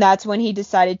 and that's when he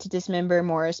decided to dismember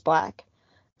Morris Black.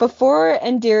 Before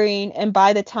and during and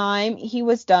by the time he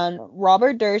was done,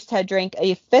 Robert Durst had drank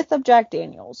a fifth of Jack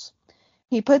Daniels.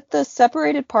 He put the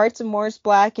separated parts of Morris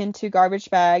Black into garbage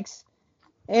bags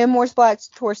and Morris Black's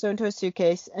torso into a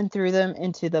suitcase and threw them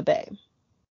into the bay.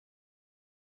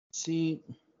 See,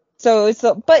 so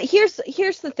but here's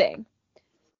the thing.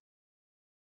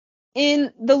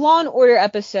 In the Law and Order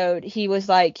episode, he was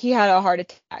like, he had a heart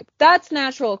attack. That's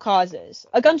natural causes.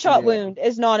 A gunshot wound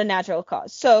is not a natural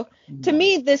cause. So to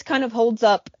me, this kind of holds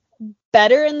up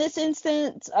better in this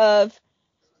instance of,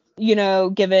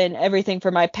 given everything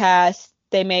for my past,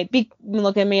 they may be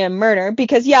looking at me as murder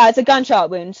because, it's a gunshot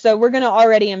wound. So we're going to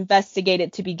already investigate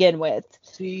it to begin with.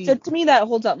 See, so to me, that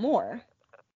holds up more.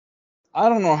 I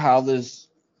don't know how this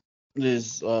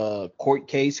court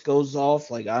case goes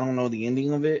off. Like, I don't know the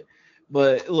ending of it.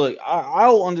 But look,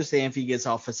 I'll understand if he gets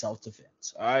off for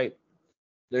self-defense. All right,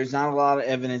 there's not a lot of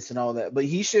evidence and all that, but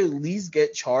he should at least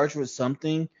get charged with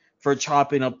something for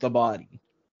chopping up the body.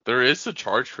 There is a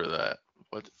charge for that.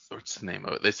 What's the name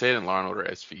of it? They say it in Law and Order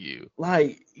SVU.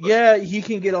 Like, yeah, he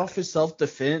can get off for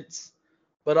self-defense,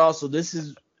 but also this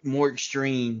is more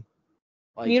extreme.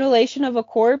 Like, mutilation of a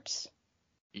corpse.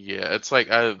 Yeah, it's like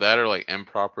either that or like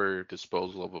improper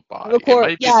disposal of a body. It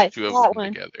might be the two of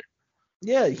them together.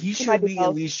 Yeah, he should be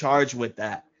at least charged with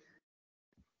that.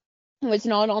 It's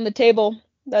not on the table.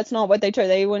 That's not what they tried.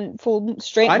 They went full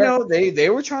straight. I know they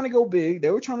were trying to go big.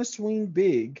 They were trying to swing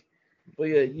big. But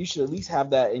yeah, you should at least have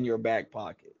that in your back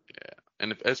pocket. Yeah,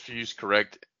 and if SVU is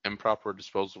correct, improper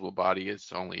disposal of a body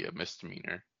is only a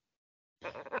misdemeanor.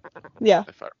 Yeah.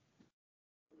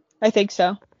 I think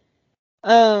so.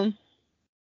 I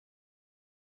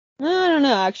don't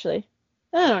know, actually.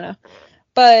 I don't know.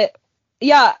 But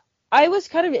yeah, I was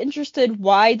kind of interested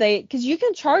why because you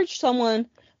can charge someone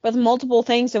with multiple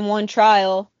things in one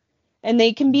trial, and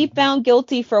they can be found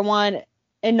guilty for one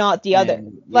and not the other. Yeah.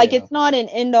 Like, it's not an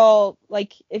end all.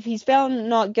 Like, if he's found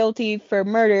not guilty for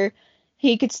murder,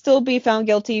 he could still be found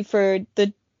guilty for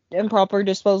the improper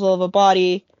disposal of a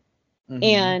body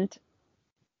and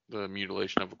the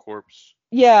mutilation of a corpse.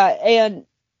 Yeah, and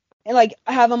like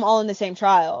have them all in the same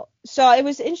trial. So I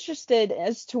was interested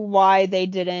as to why they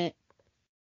didn't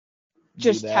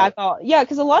just tack on. Yeah,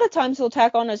 because a lot of times they'll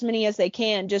tack on as many as they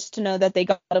can just to know that they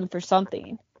got them for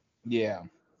something. Yeah.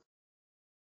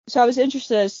 So I was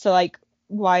interested as to like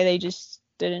why they just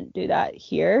didn't do that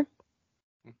here.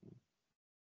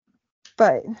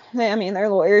 But they're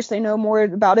lawyers. They know more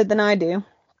about it than I do.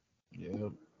 Yeah.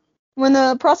 When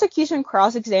the prosecution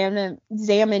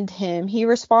cross-examined him, he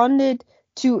responded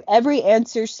to every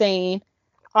answer saying,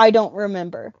 "I don't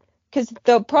remember." Because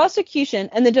the prosecution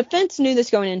and the defense knew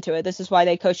this going into it. This is why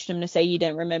they coached him to say he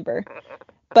didn't remember.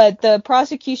 But the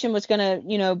prosecution was going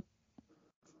to,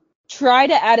 try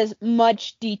to add as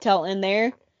much detail in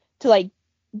there to, like,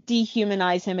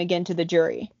 dehumanize him again to the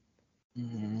jury.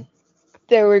 Mm-hmm.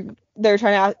 They were trying to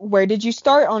ask, where did you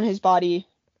start on his body?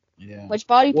 Yeah. Which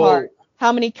body part?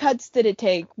 How many cuts did it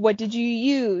take? What did you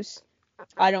use?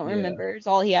 I don't remember. Is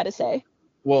all he had to say.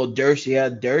 Well,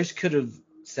 Durst could have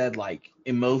said like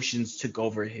emotions took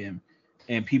over him,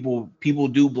 and people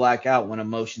do black out when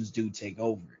emotions do take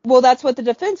over. Well, that's what the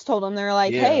defense told him. They're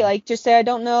like, hey, like, just say I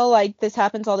don't know. Like, this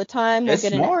happens all the time.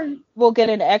 We'll get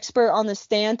an expert on the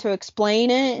stand to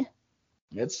explain it.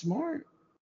 That's smart.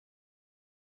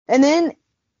 And then,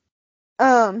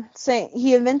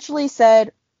 he eventually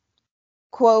said,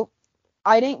 quote,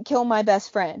 "I didn't kill my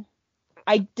best friend."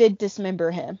 I did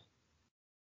dismember him.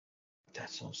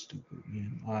 That's so stupid,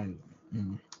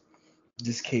 man.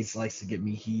 This case likes to get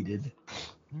me heated.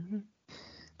 Mm-hmm.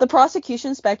 The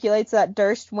prosecution speculates that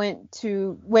Durst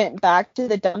went back to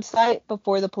the dump site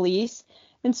before the police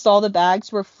and saw the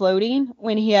bags were floating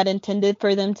when he had intended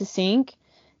for them to sink.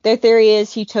 Their theory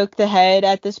is he took the head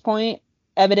at this point,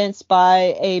 evidenced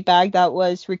by a bag that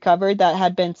was recovered that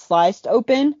had been sliced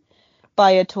open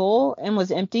by a tool and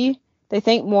was empty. They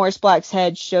think Morris Black's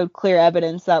head showed clear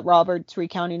evidence that Robert's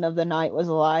recounting of the night was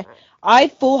a lie. I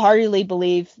full-heartedly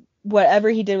believe whatever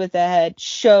he did with the head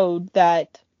showed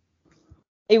that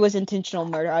it was intentional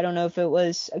murder. I don't know if it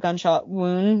was a gunshot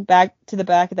wound back to the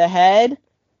back of the head.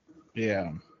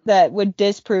 Yeah. That would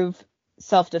disprove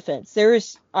self-defense.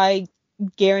 I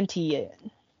guarantee it.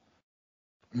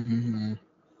 Mm-hmm.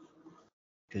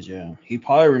 Cause he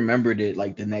probably remembered it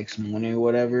like the next morning or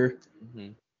whatever,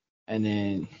 Mm-hmm. and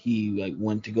then he like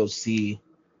went to go see,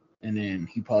 and then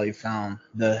he probably found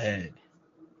the head.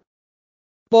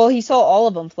 Well, he saw all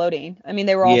of them floating. I mean,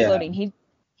 they were all Yeah. floating.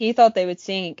 He thought they would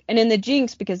sink. And in the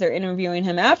Jinx, because they're interviewing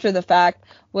him after the fact,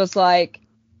 was like,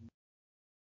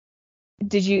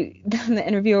 the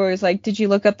interviewer was like, did you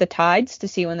look up the tides to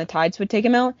see when the tides would take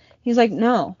him out? He's like,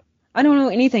 no, I don't know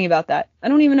anything about that. I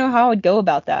don't even know how I would go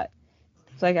about that.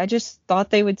 It's like, I just thought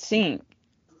they would sink.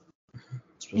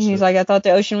 And he's like, I thought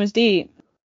the ocean was deep.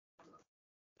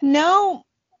 Now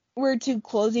we're to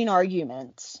closing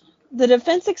arguments. The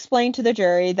defense explained to the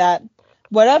jury that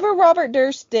whatever Robert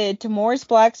Durst did to Morris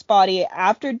Black's body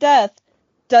after death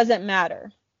doesn't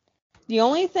matter. The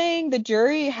only thing the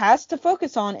jury has to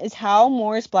focus on is how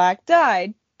Morris Black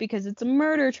died, because it's a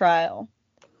murder trial,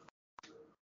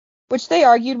 which they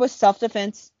argued was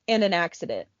self-defense and an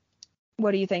accident.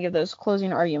 What do you think of those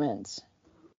closing arguments?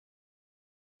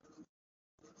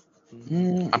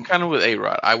 I'm kind of with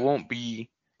A-Rod. I won't be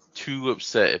too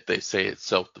upset if they say it's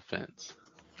self-defense.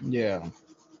 Yeah.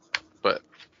 But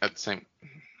at the same,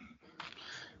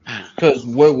 Because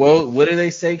what did they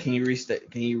say? Can you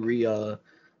restate?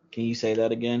 Can you say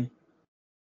that again?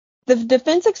 The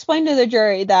defense explained to the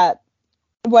jury that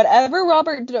whatever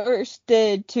Robert Durst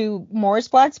did to Morris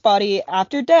Black's body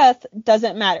after death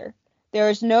doesn't matter. There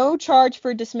is no charge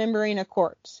for dismembering a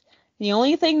corpse. The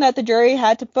only thing that the jury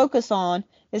had to focus on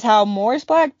is how Morris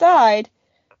Black died,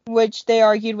 which they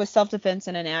argued was self-defense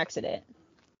and an accident.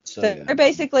 So they're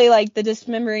basically like, the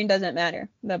dismembering doesn't matter.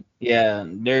 They're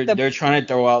trying to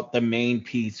throw out the main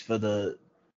piece for the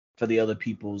other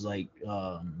people's like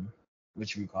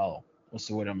what you call, what's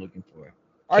the word I'm looking for?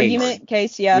 Argument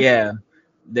case, yeah. Yeah.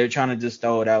 They're trying to just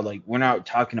throw it out like, we're not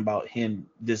talking about him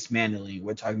dismantling,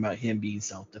 we're talking about him being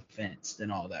self-defense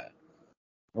and all that.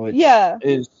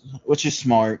 Which is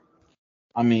smart.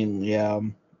 I mean, yeah.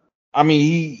 I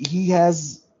mean, he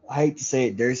has, I hate to say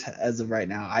it, there's, as of right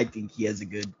now, I think he has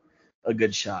a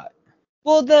good shot.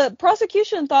 Well, the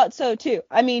prosecution thought so too.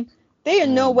 I mean, they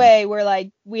in no way were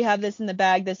like, we have this in the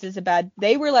bag, this is a bad.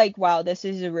 They were like, wow, this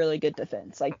is a really good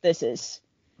defense. Like, this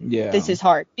is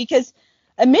hard. Because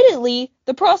admittedly,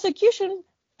 the prosecution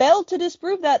failed to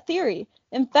disprove that theory.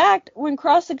 In fact, when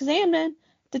cross-examined,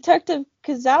 Detective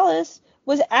Cazales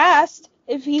was asked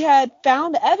if he had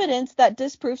found evidence that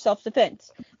disproved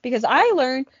self-defense. Because I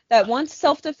learned that once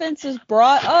self-defense is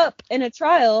brought up in a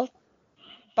trial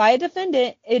by a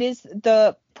defendant, it is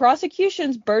the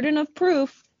prosecution's burden of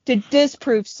proof to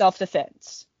disprove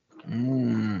self-defense.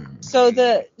 So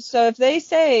if they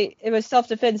say it was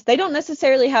self-defense, they don't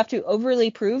necessarily have to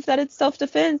overly prove that it's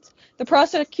self-defense. The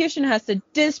prosecution has to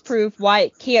disprove why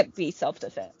it can't be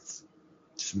self-defense.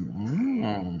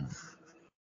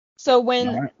 So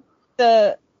when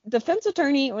the defense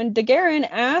attorney, when DeGuerin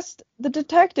asked the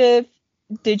detective,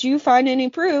 did you find any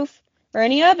proof or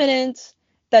any evidence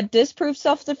that disproves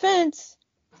self-defense,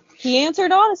 he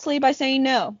answered honestly by saying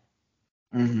no.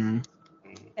 Mm-hmm.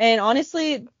 And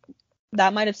honestly,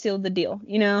 that might have sealed the deal,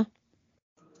 you know?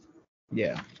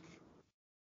 Yeah.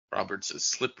 Robert's a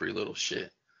slippery little shit.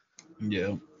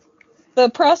 Yeah. The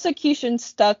prosecution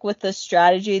stuck with the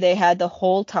strategy they had the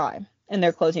whole time in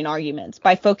their closing arguments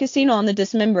by focusing on the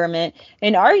dismemberment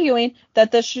and arguing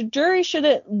that the jury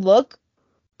shouldn't look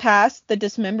past the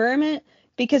dismemberment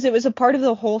because it was a part of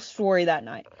the whole story that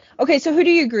night. Okay, so who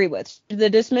do you agree with? Should the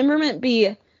dismemberment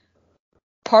be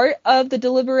part of the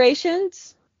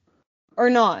deliberations or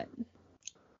not?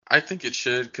 I think it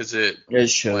should, because it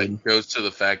like, goes to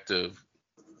the fact of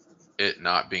it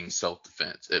not being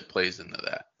self-defense. It plays into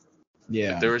that.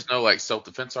 Yeah. If there was no like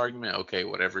self-defense argument, okay,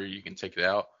 whatever, you can take it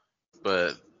out.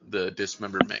 But the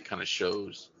dismemberment kind of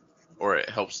shows, or it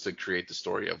helps to create the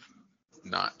story of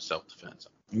not self-defense.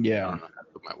 Yeah. I don't know how to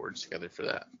put my words together for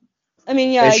that. I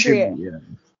mean, yeah, It I should agree. be, yeah.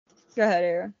 Go ahead,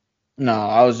 Aaron. No,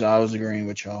 I was agreeing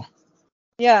with y'all.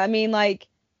 Yeah, I mean, like,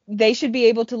 they should be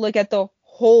able to look at the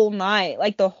whole night,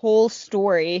 like the whole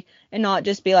story, and not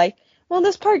just be like, well,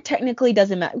 this part technically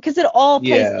doesn't matter, because it all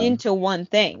plays Yeah, into one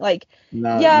thing. Like,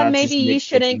 not yeah, not maybe just you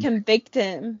shouldn't nitpicking. convict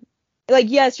him. Like,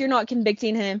 yes, you're not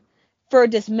convicting him for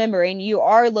dismembering. You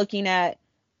are looking at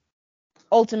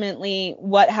ultimately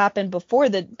what happened before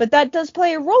but that does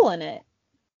play a role in it.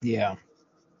 Yeah.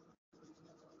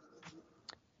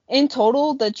 In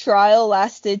total, the trial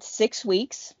lasted 6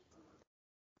 weeks.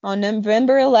 On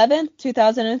November 11th,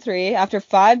 2003, after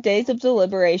 5 days of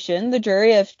deliberation, the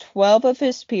jury of 12 of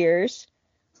his peers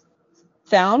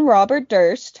found Robert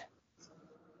Durst.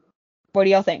 What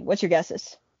do y'all think? What's your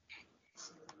guesses?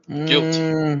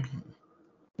 Guilty.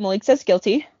 Malik says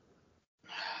guilty.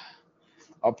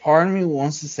 A part of me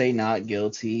wants to say not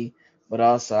guilty, but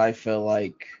also I feel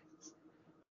like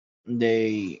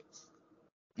they,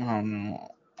 I don't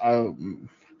know.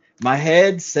 My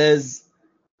head says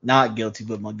not guilty,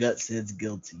 but my gut says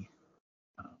guilty.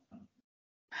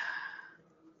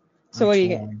 So I'm what do you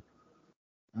get? torn.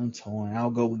 I'm torn. I'll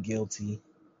go with guilty.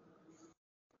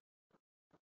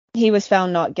 He was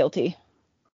found not guilty.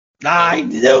 I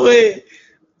knew it.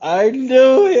 I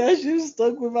knew it. I should have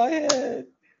stuck with my head.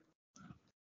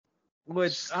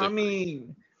 Which, I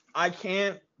mean, I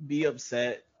can't be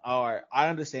upset, or I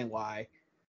understand why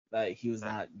that he was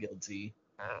not guilty.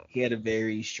 He had a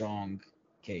very strong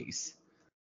case.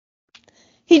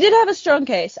 He did have a strong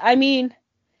case. I mean,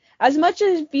 as much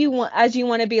as you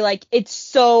want to be like, it's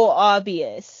so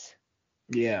obvious.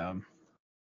 Yeah.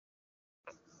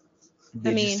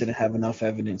 They I just mean, didn't have enough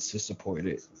evidence to support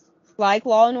it. like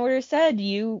Law and Order said,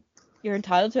 you're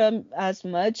entitled to as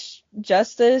much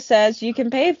justice as you can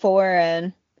pay for,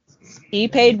 and he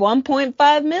paid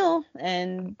 1.5 mil,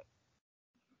 and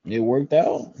It worked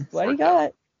out. what he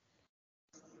got.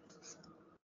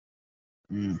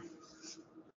 Mm.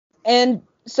 And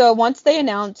so once they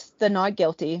announced the not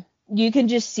guilty, you can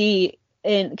just see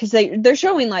because they're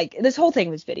showing, like, this whole thing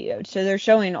was videoed, so they're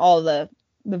showing all the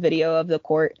video of the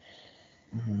court.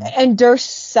 Mm-hmm. And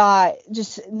Durst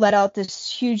just let out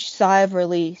this huge sigh of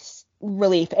relief,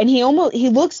 and he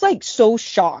looks like so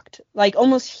shocked, like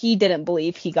almost he didn't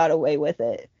believe he got away with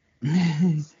it.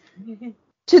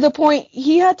 To the point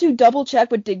he had to double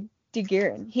check with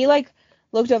DeGuerin. He like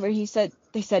looked over. They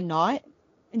said not,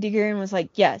 and DeGuerin was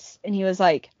like yes, and he was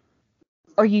like,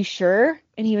 "Are you sure?"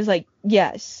 And he was like,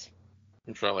 "Yes."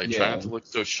 I'm trying Yeah. not to look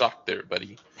so shocked there,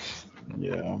 buddy.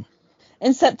 Yeah.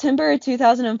 In September of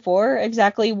 2004,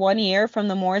 exactly 1 year from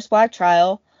the Morris Black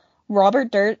trial,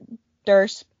 Robert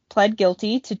Durst pled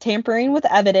guilty to tampering with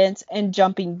evidence and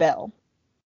jumping bail,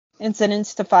 and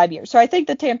sentenced to 5 years. So I think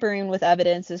the tampering with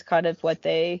evidence is kind of what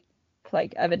they,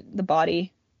 like, the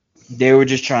body. They were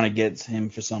just trying to get him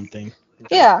for something.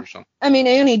 Yeah. I mean,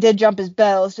 and he did jump his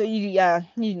bail, so you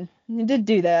did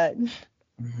do that.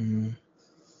 Mm-hmm.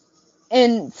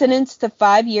 And sentenced to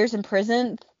 5 years in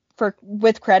prison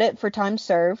with credit for time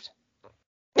served.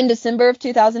 In December of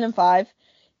 2005,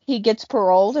 he gets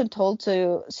paroled and told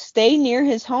to stay near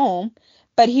his home,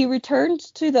 but he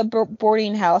returns to the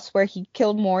boarding house where he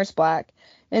killed Morris Black.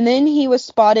 And then he was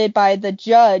spotted by the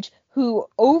judge who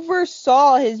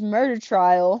oversaw his murder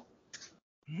trial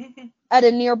at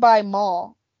a nearby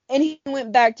mall, and he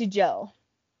went back to jail.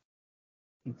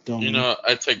 Dummy. You know,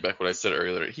 I take back what I said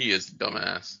earlier. He is a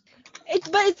dumbass.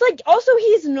 But it's like, also,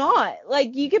 he's not.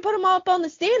 Like, you could put him up on the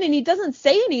stand and he doesn't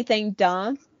say anything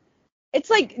dumb. It's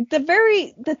like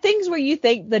the things where you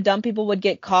think the dumb people would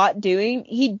get caught doing,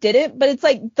 he didn't, but it's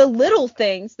like the little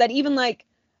things that even like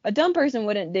a dumb person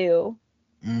wouldn't do.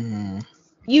 Mm-hmm.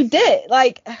 You did.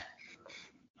 Like,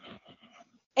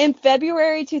 in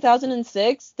February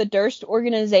 2006, the Durst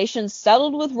organization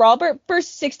settled with Robert for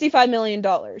 $65 million.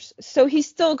 So he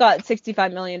still got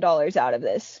 $65 million out of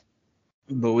this.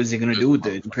 But what's he gonna do with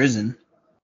it in prison?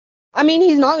 I mean,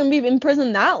 he's not going to be in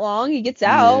prison that long. He gets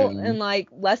out in like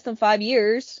less than 5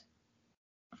 years.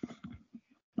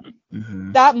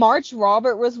 Mm-hmm. That March,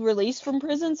 Robert was released from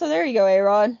prison. So there you go,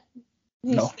 A-Rod.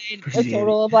 He stayed a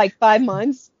total of like 5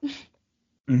 months.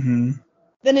 Mm-hmm.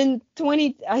 Then in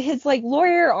his like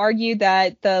lawyer argued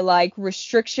that the like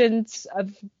restrictions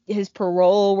of his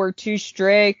parole were too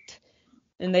strict,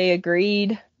 and they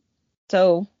agreed.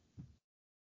 So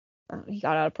he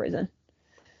got out of prison.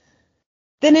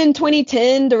 Then in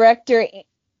 2010, director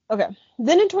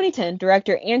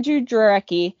Andrew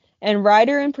Jarecki and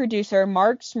writer and producer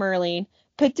Mark Smerling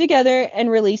put together and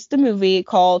released a movie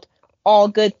called All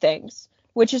Good Things,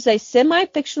 which is a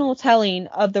semi-fictional telling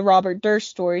of the Robert Durst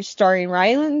story starring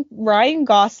Ryan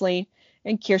Gosling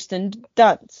and Kirsten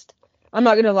Dunst. I'm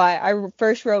not gonna lie. I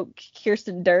first wrote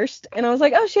Kirsten Durst, and I was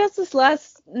like, oh, she has this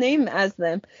last name as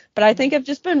them. But I think I've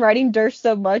just been writing Durst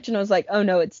so much, and I was like, oh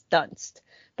no, it's Dunst.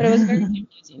 But it was very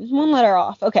confusing. It's one letter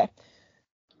off. Okay.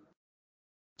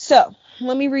 So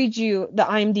let me read you the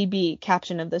IMDb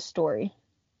caption of this story.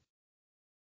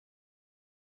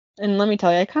 And let me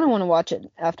tell you, I kind of want to watch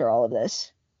it after all of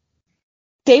this.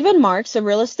 David Marks, a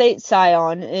real estate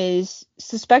scion, is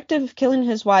suspected of killing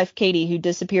his wife, Katie, who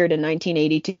disappeared in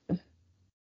 1982.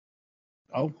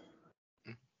 Oh,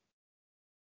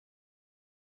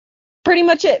 Pretty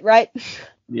much it, right?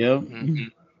 yep.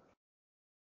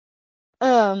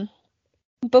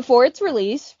 Before its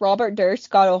release, Robert Durst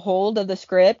got a hold of the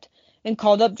script and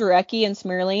called up Jarecki and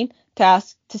Smirling to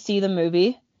ask to see the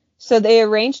movie. So they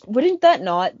arranged. Wouldn't that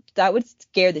not? That would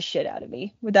scare the shit out of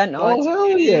me. Would that not? Oh, hell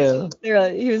yeah.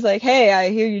 He was like, "Hey, I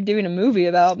hear you're doing a movie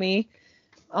about me.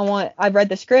 I've read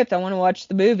the script. I want to watch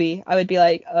the movie." I would be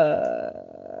like,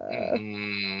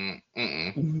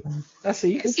 That's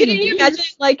it. Can you imagine?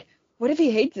 Like, what if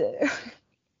he hates it?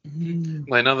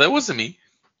 Like, no, that wasn't me.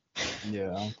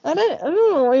 Yeah. I don't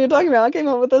know what you're talking about. I came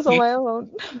up with this on my own.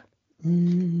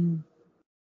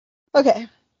 Okay.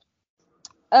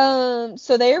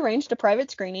 So they arranged a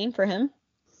private screening for him.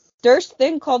 Durst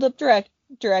then called up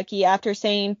Jarecki after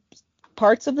saying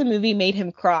parts of the movie made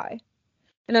him cry.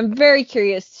 And I'm very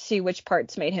curious to see which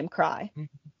parts made him cry.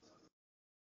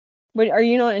 Are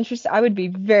you not interested? I would be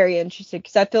very interested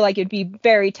because I feel like it'd be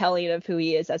very telling of who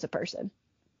he is as a person.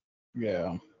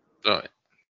 Yeah. All right.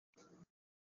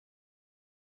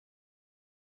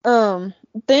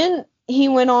 Then he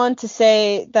went on to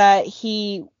say that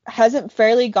he hasn't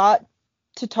fairly got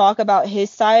to talk about his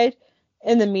side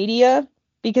in the media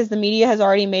because the media has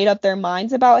already made up their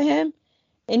minds about him,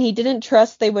 and he didn't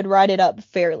trust they would write it up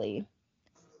fairly.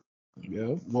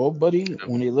 Yeah. Well, buddy,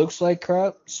 when it looks like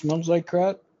crap, smells like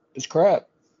crap, it's crap.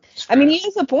 I mean, he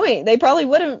has a point. They probably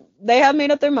wouldn't. They have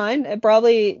made up their mind. It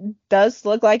probably does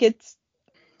look like it's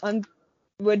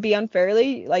would be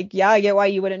unfairly. Like, yeah, I get why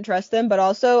you wouldn't trust them, but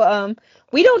also,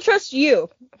 we don't trust you.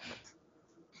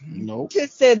 Nope. To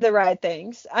say the right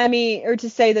things. I mean, or to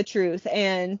say the truth,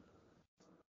 and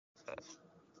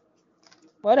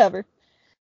whatever.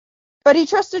 But he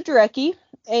trusted Jarecki,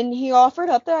 and he offered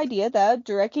up the idea that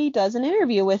Jarecki does an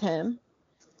interview with him.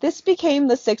 This became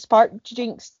the 6-part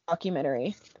Jinx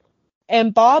documentary,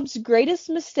 and Bob's greatest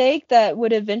mistake that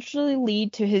would eventually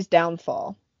lead to his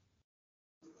downfall.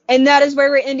 And that is where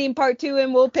we're ending part 2,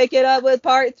 and we'll pick it up with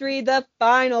part 3, the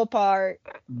final part.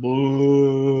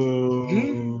 Boo.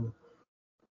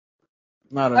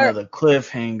 Not another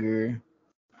cliffhanger.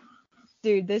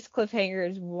 Dude, this cliffhanger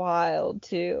is wild,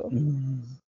 too.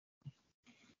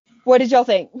 What did y'all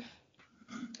think?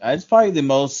 It's probably the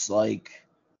most, like...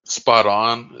 Spot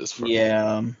on.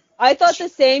 Yeah. I thought the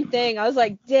same thing. I was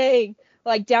like, dang.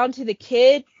 Like, down to the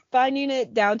kid finding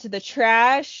it, down to the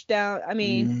trash, I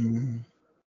mean...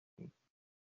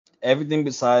 Everything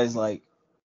besides, like,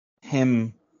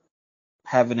 him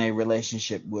having a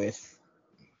relationship with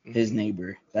his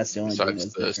neighbor. That's the only thing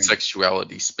that's the different.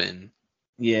 Sexuality spin.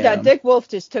 Yeah, Dick Wolf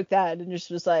just took that and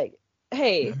just was like,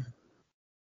 hey,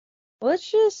 let's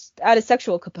just add a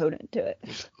sexual component to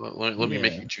it. Let me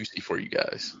make it juicy for you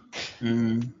guys.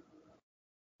 Maybe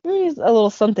a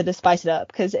little something to spice it up,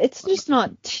 because it's just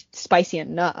not spicy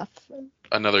enough.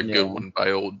 Another good one by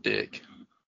old Dick.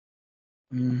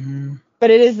 But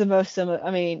it is the most similar.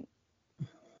 I mean,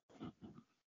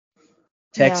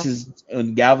 Texas,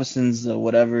 Galveston's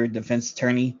whatever defense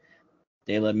attorney,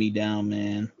 they let me down,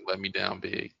 man. Let me down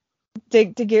big. He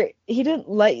didn't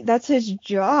let. That's his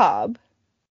job.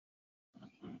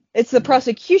 It's the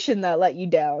prosecution that let you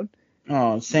down.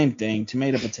 Oh, same thing.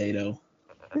 Tomato, potato.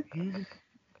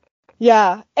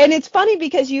 Yeah, and it's funny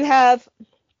because you have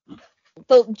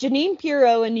the Janine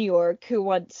Pirro in New York who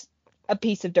wants a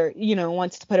piece of dirt,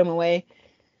 wants to put him away.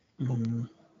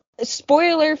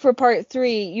 Spoiler for part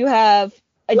 3, you have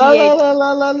a DA.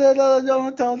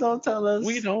 Don't tell us.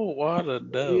 We don't want to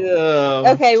know.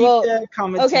 Yeah. Okay, well, then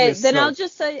I'll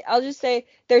just say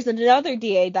there's another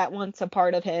DA that wants a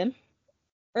part of him,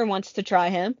 or wants to try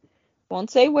him. Won't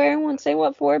say where, won't say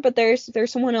what for, but there's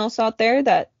someone else out there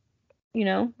that,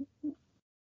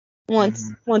 wants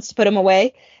to put him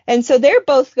away. And so they're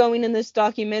both going in this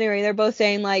documentary. They're both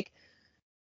saying, like,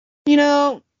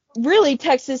 really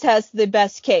Texas has the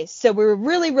best case. So we're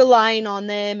really relying on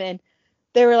them. And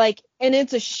they were like, and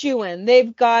it's a shoo-in.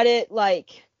 They've got it,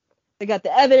 like, they got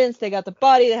the evidence, they got the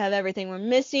body, they have everything we're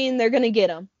missing. They're going to get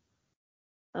him.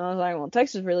 And I was like, well,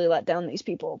 Texas really let down these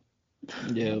people.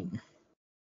 Yeah.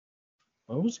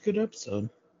 Well, it was a good episode.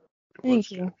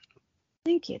 Thank you.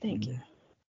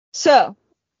 So,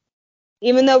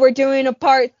 even though we're doing a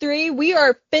part 3, we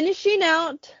are finishing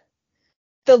out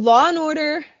the Law and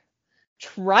Order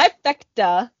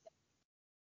trifecta,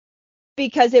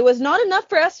 because it was not enough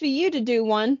for SVU to do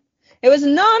one. It was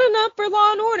not enough for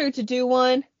Law and Order to do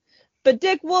one. But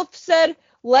Dick Wolf said,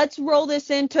 let's roll this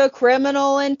into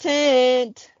Criminal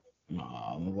Intent.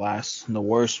 The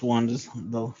worst one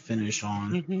they'll finish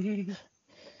on.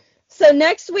 So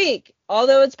next week,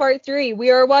 although it's part 3,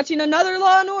 we are watching another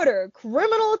Law and Order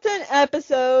Criminal Intent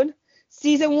episode,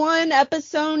 season 1,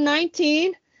 episode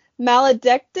 19,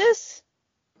 Maledictus.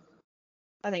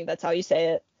 I think that's how you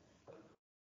say it.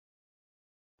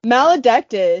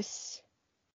 Maledictus.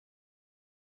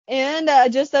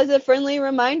 And just as a friendly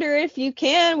reminder, if you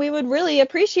can, we would really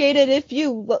appreciate it if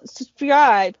you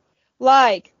subscribe,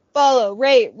 like, follow,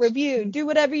 rate, review, do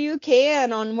whatever you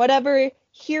can on whatever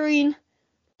hearing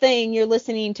thing you're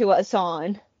listening to us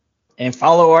on. And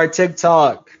follow our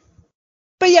TikTok.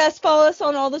 But yes, follow us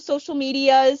on all the social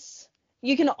medias.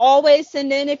 You can always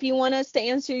send in, if you want us to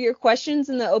answer your questions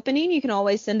in the opening, you can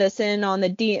always send us in on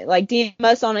the DM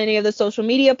us on any of the social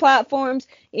media platforms.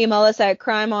 Email us at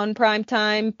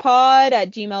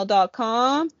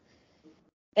crimeonprimetimepod@gmail.com.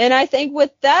 And I think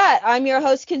with that, I'm your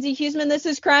host, Kinsey Huseman. This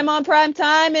is Crime on Prime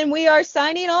Time, and we are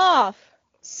signing off.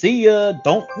 See ya.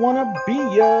 Don't wanna be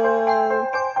ya.